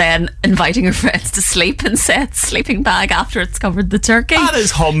 you know, then inviting her friends to sleep in said sleeping bag after it's covered the turkey. That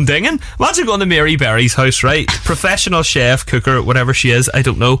is humdinging. Imagine going to Mary Berry's house, right? Professional chef, cooker, whatever she is, I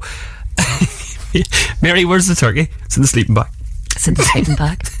don't know. Mary, where's the turkey? It's in the sleeping bag. It's in the sleeping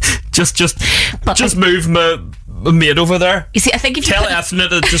bag. just move my maid over there. You see, I think if you tell Ethna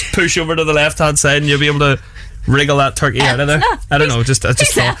to just push over to the left hand side and you'll be able to wriggle that turkey out of there. I don't know. I just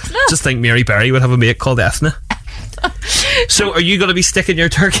think Mary Berry would have a mate called Ethna. So, are you going to be sticking your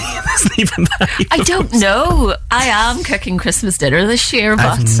turkey in the sleeping bag? I don't know. I am cooking Christmas dinner this year, but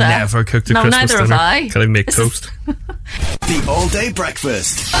I've never cooked a Christmas neither dinner. Have I. Can I make toast? The All Day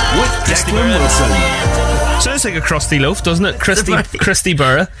Breakfast with Declan Wilson. Sounds like a crusty loaf, doesn't it? Christy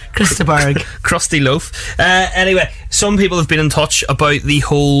Burra. Christaberg. Crusty loaf. Anyway, some people have been in touch about the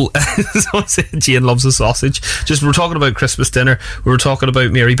whole Jane loves a sausage. Just, we're talking about Christmas dinner. We were talking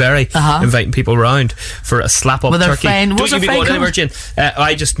about Mary Berry inviting people round for a slap up turkey. Friend, don't you be going anywhere, Jane.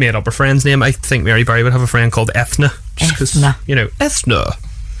 I just made up a friend's name. I think Mary Berry would have a friend called Ethna. Ethna. You know, Ethna.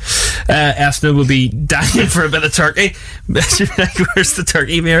 Ethna will be dying for a bit of turkey. Like, where's the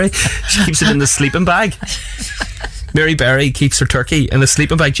turkey, Mary? She keeps it in the sleeping bag. Mary Berry keeps her turkey in a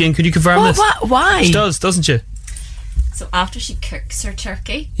sleeping bag. Jane, could you confirm this? Why? She does, doesn't she? So after she cooks her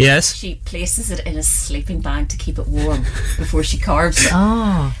turkey, yes, she places it in a sleeping bag to keep it warm before she carves it.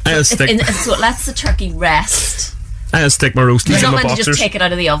 Oh. So it lets the turkey rest. I'll stick my roasties in my boxers. You're not meant to just take it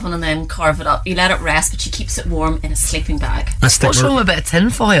out of the oven and then carve it up. You let it rest, but she keeps it warm in a sleeping bag. What's wrong with a bit of tin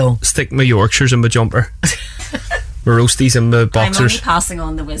foil? Stick my Yorkshires in my jumper. My roasties in my boxers. I'm only passing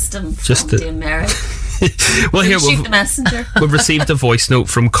on the wisdom from Dame Mary. Well, here shoot the messenger. We've received a voice note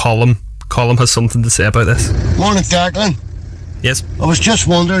from Colm. Colm has something to say about this. Morning, Declan. Yes. I was just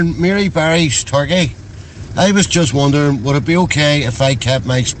wondering, Mary Berry's turkey. I was just wondering, would it be okay if I kept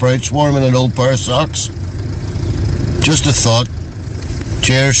my sprouts warm in an old pair of socks? Just a thought.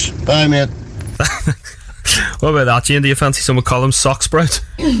 Cheers. Bye, mate. What about that, Jane? Do you fancy some of Colm's sock sprout?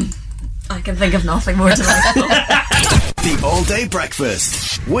 I can think of nothing more delightful. The All Day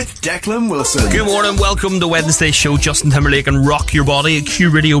Breakfast with Declan Wilson. Good morning, welcome to Wednesday's show. Justin Timberlake and Rock Your Body at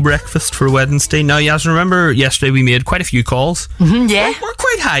Q Radio Breakfast for Wednesday. Now, you guys remember yesterday we made quite a few calls. Yeah. We're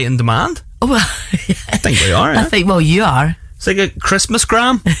quite high in demand. Oh, well, yeah. I think we are. I think, well, you are. It's like a Christmas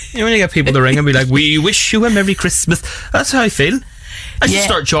gram. You know, when you get people to ring and be like, we wish you a Merry Christmas. That's how I feel. I should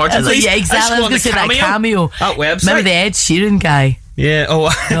start charging these. Yeah, exactly. I was going to say that Cameo. That website. Remember the Ed Sheeran guy? Yeah.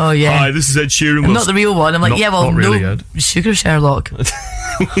 Oh yeah. Hi, this is Ed Sheeran. Not the real one. I'm like, not really no, Sugar Sherlock.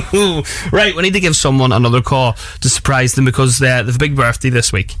 Right, we need to give someone another call to surprise them because they have a big birthday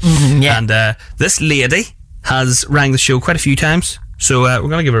this week. Yeah. And this lady has rang the show quite a few times. So we're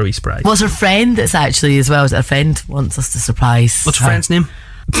going to give her a wee surprise. What's her friend that's actually as well? Is it her friend wants us to surprise? What's her friend's name?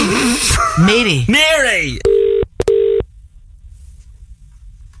 Mary. Mary!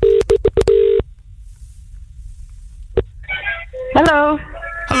 Hello.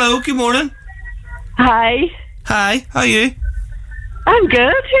 Hello, good morning. Hi. Hi, how are you? I'm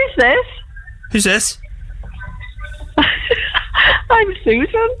good. Who's this? Who's this? I'm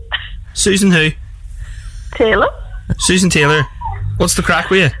Susan. Susan who? Taylor. Susan Taylor. What's the crack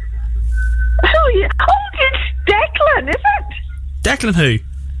with you? Oh, yeah. Oh, it's Declan, is it? Declan who?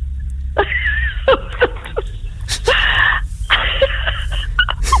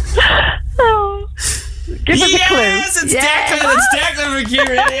 Oh. Give us a clue. Yes, it's Declan. It's Declan from Q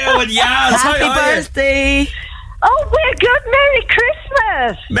Radio. And yes, happy birthday. Oh, we're good. Merry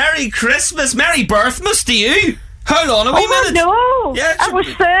Christmas. Merry Christmas. Merry birthmas to you. Hold on a wee minute. No. Yeah, I was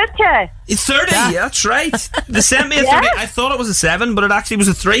 30. It's 30, that's right. They sent me a 30. I thought it was a 7, but it actually was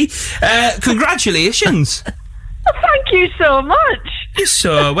a 3. Congratulations. Thank you so much. You're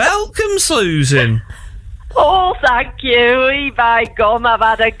so welcome, Susan. Oh, thank you. By gum, I've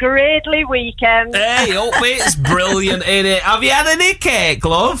had a greatly weekend. Hey, it's brilliant, ain't it? Have you had any cake,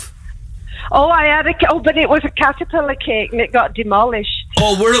 love? Oh, I had but it was a caterpillar cake and it got demolished.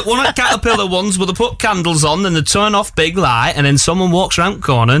 Oh, we're at one of the caterpillar ones where they put candles on and they turn off big light and then someone walks around the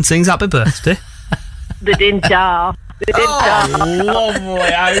corner and sings happy birthday. They didn't die.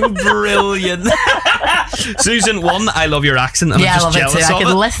 Lovely, how brilliant. Susan, one, I love your accent and I'm just jealous of it. I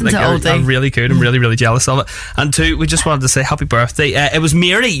can listen to it all day. I'm really good. I'm really, really jealous of it. And two, we just wanted to say happy birthday. It was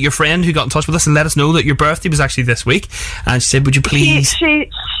Mary, your friend, who got in touch with us and let us know that your birthday was actually this week, and she said, would you please...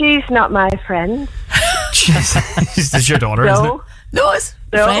 She's not my friend. It's your daughter, isn't it? No, it's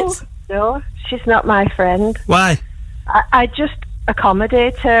friends. No, she's not my friend. Why? I just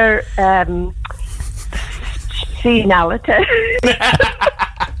accommodate her senility.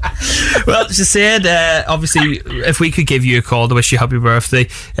 Well, she said, obviously, if we could give you a call to wish you happy birthday,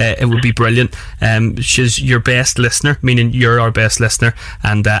 it would be brilliant. She's your best listener, meaning you're our best listener,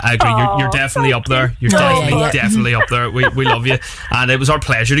 and I agree, you're definitely up there. You're definitely up there. We love you, and it was our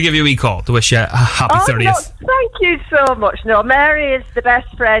pleasure to give you a wee call to wish you a happy 30th. No, thank you so much. No, Mary is the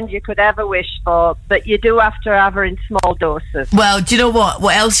best friend you could ever wish for, but you do have to have her in small doses. Well, do you know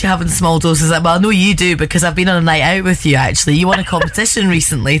what else you have in small doses? Well, I know you do, because I've been on a night out with you, actually. You won a competition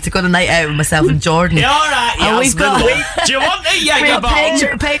recently to go on a night out with myself and Jordan. Yeah, alright, and we've got... Do you want the Jaeger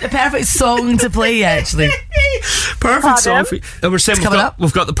bomb? Picked the perfect song to play, actually. Perfect song for you. We're saying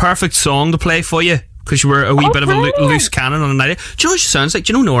we've got the perfect song to play for you, because you were a wee bit of a loose cannon on a night out. Do you know what she sounds like?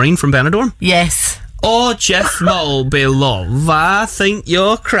 Do you know Noreen from Benidorm? Yes. Oh, Jeff Mulby, love, I think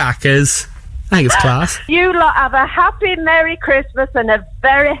you're crackers. I think it's class. You lot have a happy Merry Christmas and a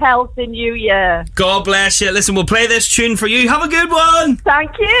very healthy New Year. God bless you. Listen, we'll play this tune for you. Have a good one.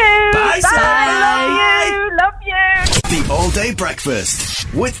 Thank you. Bye. Bye. Love you. The All Day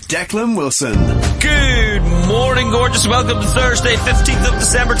Breakfast with Declan Wilson. Good morning, gorgeous. Welcome to Thursday, 15th of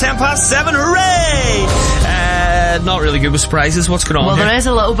December, 7:10. Hooray! Not really good with surprises. What's going on Well, here? there is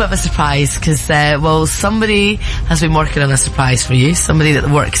a little bit of a surprise, because, somebody has been working on a surprise for you. Somebody that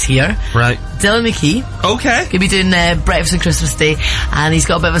works here. Right. Dylan McKee. Okay. He'll be doing breakfast on Christmas Day, and he's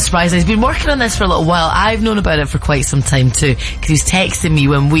got a bit of a surprise. And he's been working on this for a little while. I've known about it for quite some time too, because he was texting me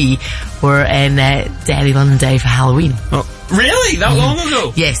when we were in Derry, Londonderry for Halloween. Oh, really? That long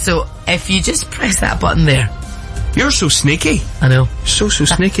ago? Yeah, so if you just press that button there. You're so sneaky. I know. So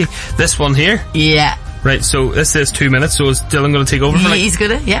sneaky. This one here? Yeah. Right, so this is 2 minutes, so is Dylan going to take over for He's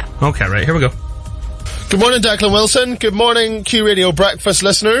gonna, yeah. Okay, right, here we go. Good morning, Declan Wilson. Good morning, Q Radio Breakfast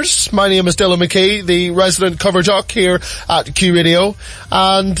listeners. My name is Dylan McKee, the resident cover jock here at Q Radio.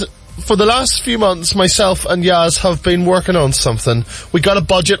 And for the last few months, myself and Yaz have been working on something. We got a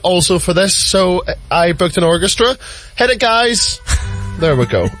budget also for this, so I booked an orchestra. Hit it, guys. There we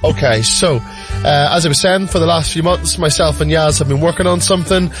go. Okay, so, as I was saying, for the last few months, myself and Yaz have been working on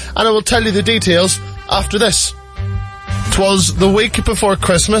something, and I will tell you the details after this. 'Twas the week before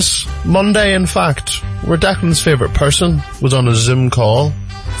Christmas, Monday in fact, where Declan's favourite person was on a Zoom call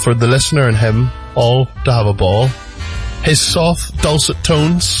for the listener and him all to have a ball. His soft, dulcet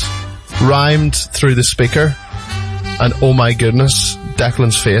tones rhymed through the speaker, and oh my goodness,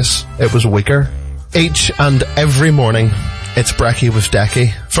 Declan's face, it was weaker. Each and every morning, it's Brekkie with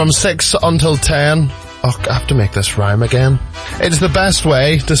Decky. From 6 until 10, oh, I have to make this rhyme again. It's the best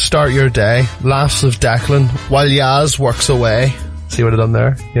way to start your day. Laughs of Declan while Yaz works away. See what I done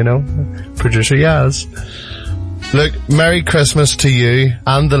there? You know? Producer Yaz. Look, Merry Christmas to you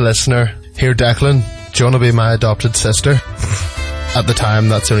and the listener. Here, Declan, do you want to be my adopted sister? At the time,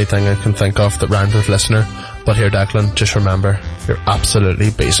 that's the only thing I can think of that rhymed with listener. But here, Declan, just remember, you're absolutely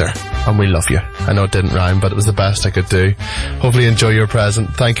beezer. And we love you. I know it didn't rhyme, but it was the best I could do. Hopefully you enjoy your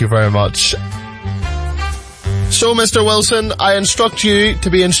present. Thank you very much. So, Mr. Wilson, I instruct you to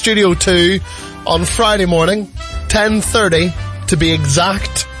be in Studio 2 on Friday morning, 10:30 to be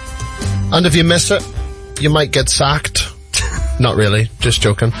exact. And if you miss it, you might get sacked. Not really, just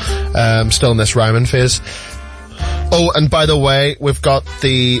joking. Still in this rhyming phase. Oh, and by the way, we've got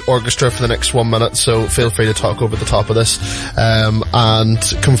the orchestra for the next 1 minute, so feel free to talk over the top of this, and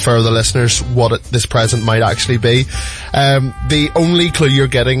confer the listeners what this present might actually be. The only clue you're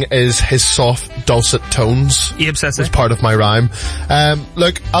getting is his soft, dulcet tones. As part of my rhyme.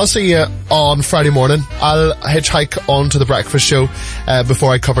 Look, I'll see you on Friday morning. I'll hitchhike on to the breakfast show,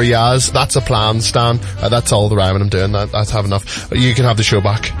 before I cover Yaz. That's a plan, Stan. That's all the rhyming I'm doing. That's have enough. You can have the show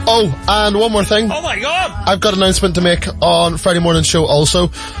back. Oh, and one more thing. Oh my God! I've got an announcement to make on Friday morning show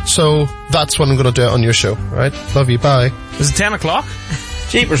also, so that's when I'm going to do it on your show, right? Love you, bye. Is it 10 o'clock?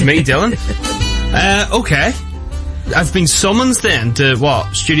 Jeepers me, Dylan. Okay. I've been summoned then to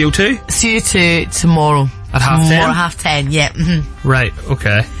what? Studio 2? Studio 2 tomorrow. At 10:30? Tomorrow 10:30, yeah. Mm-hmm. Right,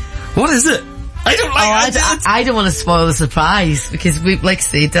 okay. What is it? I don't like I don't want to spoil the surprise because like I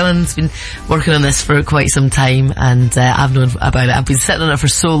say, Dylan's been working on this for quite some time and I've known about it. I've been sitting on it for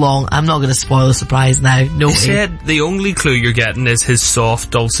so long. I'm not going to spoil the surprise now. No way. He said the only clue you're getting is his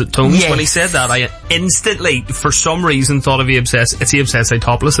soft, dulcet tones. Yes. When he said that, I instantly, for some reason, thought of the Obsessed. It's the Obsessed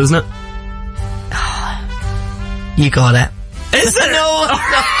Topless, isn't it? You got it. Is it? No.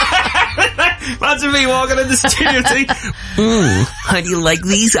 Imagine me walking in the studio saying, how do you like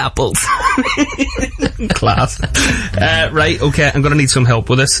these apples? Class. Right, okay, I'm going to need some help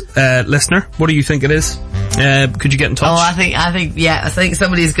with this. Listener, what do you think it is? Could you get in touch? Oh, I think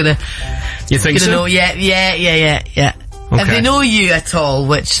somebody's going to... You think so? Know, yeah. Okay. If they know you at all,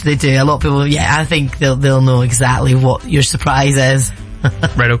 which they do, a lot of people, I think they'll know exactly what your surprise is.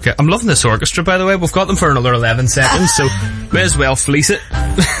 Right, okay. I'm loving this orchestra, by the way. We've got them for another 11 seconds, so may as well fleece it.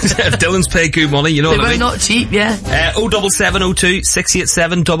 If Dylan's paid good money, you know what I mean? They're not cheap, yeah. 07702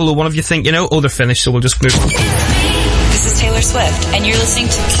 687 001 if you think you know. Oh, they're finished, so we'll just move. This is Taylor Swift, and you're listening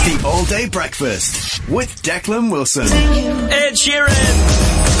to The All Day Breakfast with Declan Wilson. Ed Sheeran!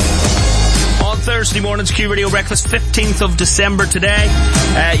 On Thursday morning's Q Radio Breakfast, 15th of December today.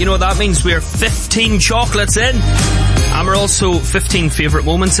 You know what that means? We're 15 chocolates in. And we're also 15 favourite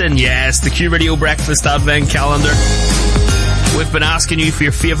moments in. Yes, the Q Radio Breakfast Advent Calendar. We've been asking you for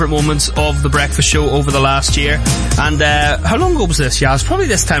your favourite moments of the breakfast show over the last year. And how long ago was this, Yaz? Probably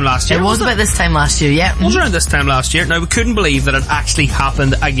this time last year. It was about this time last year, yeah. It was around this time last year. Now, we couldn't believe that it actually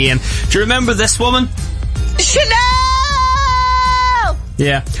happened again. Do you remember this woman? Chanel!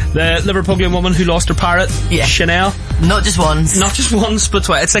 Yeah, the Liverpudlian woman who lost her parrot, Chanel. Not just once. Not just once, but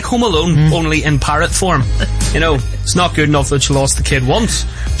twice. It's like Home Alone, only in parrot form. You know, it's not good enough that she lost the kid once.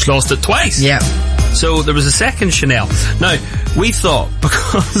 She lost it twice. Yeah. So there was a second Chanel. Now, we thought,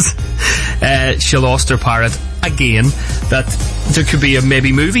 because she lost her parrot again, that there could be a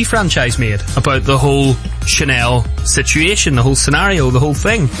maybe movie franchise made about the whole Chanel situation, the whole scenario, the whole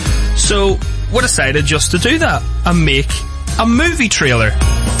thing. So we decided just to do that and make a movie trailer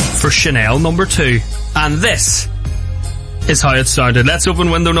for Chanel number 2. And this is how it sounded. Let's open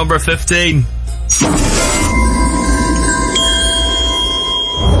window number 15.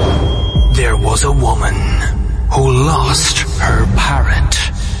 There was a woman who lost her parrot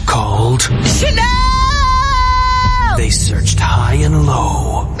called Chanel! They searched high and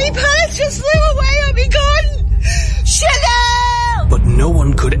low. Me parrot just flew away on me gun! Chanel! But no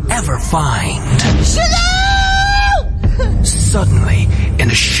one could ever find Chanel! Suddenly, in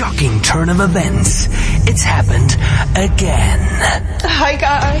a shocking turn of events, it's happened again. Hi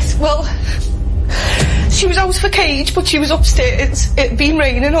guys, well, she was out for cage, but she was upstairs. It'd been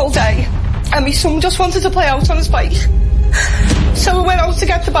raining all day, and my son just wanted to play out on his bike. So I went out to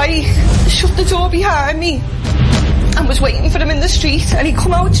get the bike, shut the door behind me, and was waiting for him in the street, and he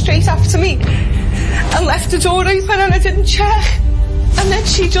come out straight after me, and left the door open, and I didn't check, and then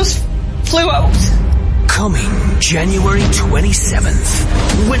she just flew out. Coming January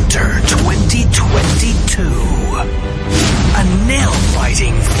 27th, winter 2022. A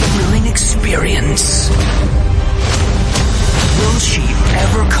nail-biting, thrilling experience. Will she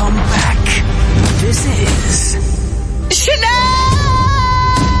ever come back? This is Chanel!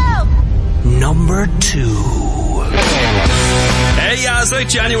 number 2. Hey, yeah, it's like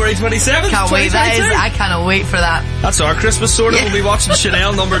January 27th. Can't wait. I cannot wait for that. That's our Christmas sort of. Yeah. We'll be watching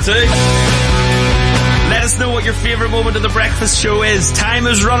Chanel number 2. Let us know what your favourite moment of the breakfast show is. Time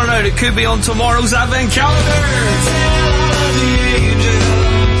is running out. It could be on tomorrow's Advent Calendar.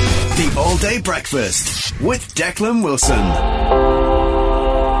 The All Day Breakfast with Declan Wilson.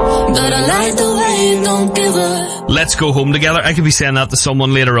 But I like the way you don't give up. Let's go home together. I could be saying that to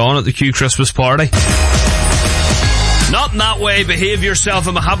someone later on at the Q Christmas party. Not in that way. Behave yourself.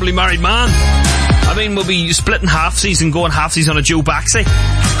 I'm a happily married man. I mean, we'll be splitting halfsies and going halfsies on a Joe Baxi,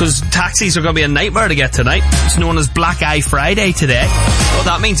 because taxis are going to be a nightmare to get tonight. It's known as Black Eye Friday today. Well,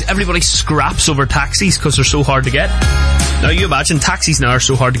 that means everybody scraps over taxis because they're so hard to get. Now, you imagine taxis now are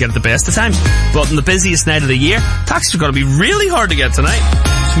so hard to get at the best of times, but on the busiest night of the year, taxis are going to be really hard to get tonight.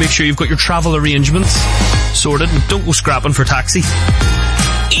 So make sure you've got your travel arrangements sorted and don't go scrapping for taxi.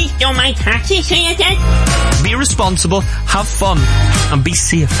 You're my taxi, so you did? Be responsible, have fun, and be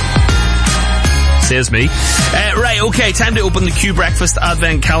safe. Says me. Right, okay, time to open the Q Breakfast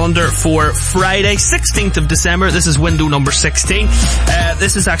Advent Calendar for Friday, 16th of December. This is window number 16.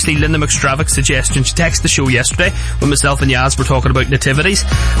 This is actually Linda McStravic's suggestion. She texted the show yesterday when myself and Yaz were talking about nativities,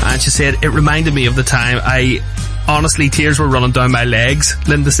 and she said it reminded me of the time honestly, tears were running down my legs,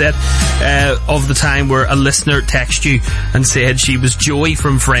 Linda said, of the time where a listener texted you and said she was Joey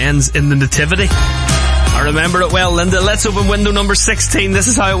from Friends in the nativity. I remember it well, Linda. Let's open window number 16. This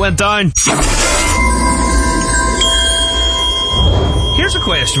is how it went down. Here's a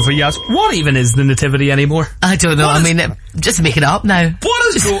question for you, Yaz. What even is the nativity anymore? I don't know. Just make it up now.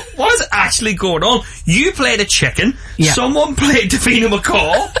 What is actually going on? You played a chicken. Yeah. Someone played Davina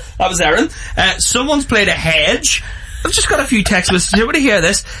McCall. That was Erin. Someone's played a hedge. I've just got a few text messages. You want to hear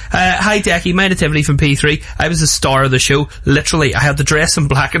this? Hi, Decky. My nativity from P3. I was the star of the show. Literally, I had to dress in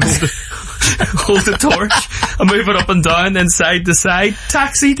black and hold the torch and move it up and down, then side to side.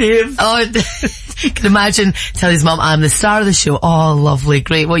 Taxi Dave. Oh, you can imagine telling his mum, I'm the star of the show. Oh, lovely,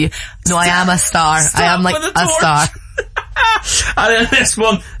 great. Well, no, I am a star. I am like a star. And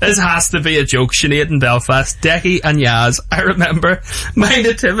then this has to be a joke. Sinead in Belfast, Decky and Yaz. I remember my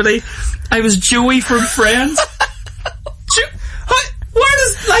nativity. I was Joey from Friends.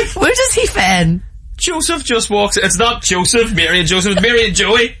 Where does he fit in? Joseph just walks. It's not Joseph, Mary and Joseph. It's Mary and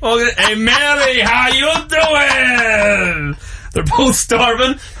Joey. Hey Mary, how you doing? They're both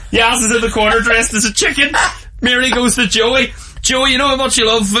starving. Yaz is in the corner dressed as a chicken. Mary goes to Joey. Joey, you know how much you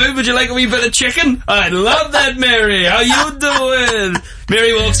love food. Would you like a wee bit of chicken? I'd love that, Mary. How you doing?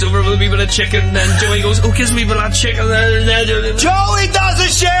 Mary walks over with a wee bit of chicken, and Joey goes, oh, kiss me with that chicken. Joey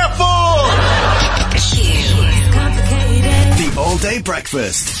doesn't share food! The All Day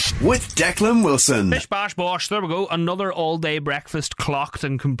Breakfast with Declan Wilson. Bish bash bosh, there we go. Another all day breakfast clocked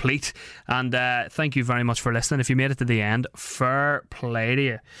and complete. And thank you very much for listening. If you made it to the end, fair play to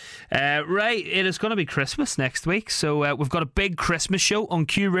you. Right, it is going to be Christmas next week. So we've got a big Christmas show on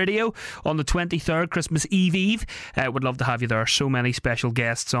Q Radio on the 23rd, Christmas Eve. Would love to have you there. So many special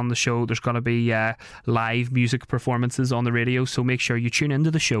guests on the show. There's going to be live music performances on the radio. So make sure you tune into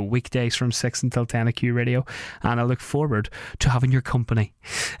the show weekdays from 6 until 10 at Q Radio. And I look forward to having your company.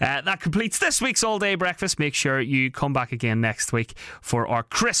 That completes this week's All Day Breakfast. Make sure you come back again next week for our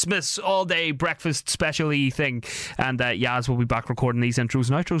Christmas All Day Breakfast special-y thing. And Yaz will be back recording these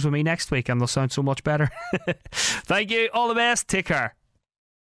intros and outros with me next week, and they'll sound so much better. Thank you. All the best. Take care.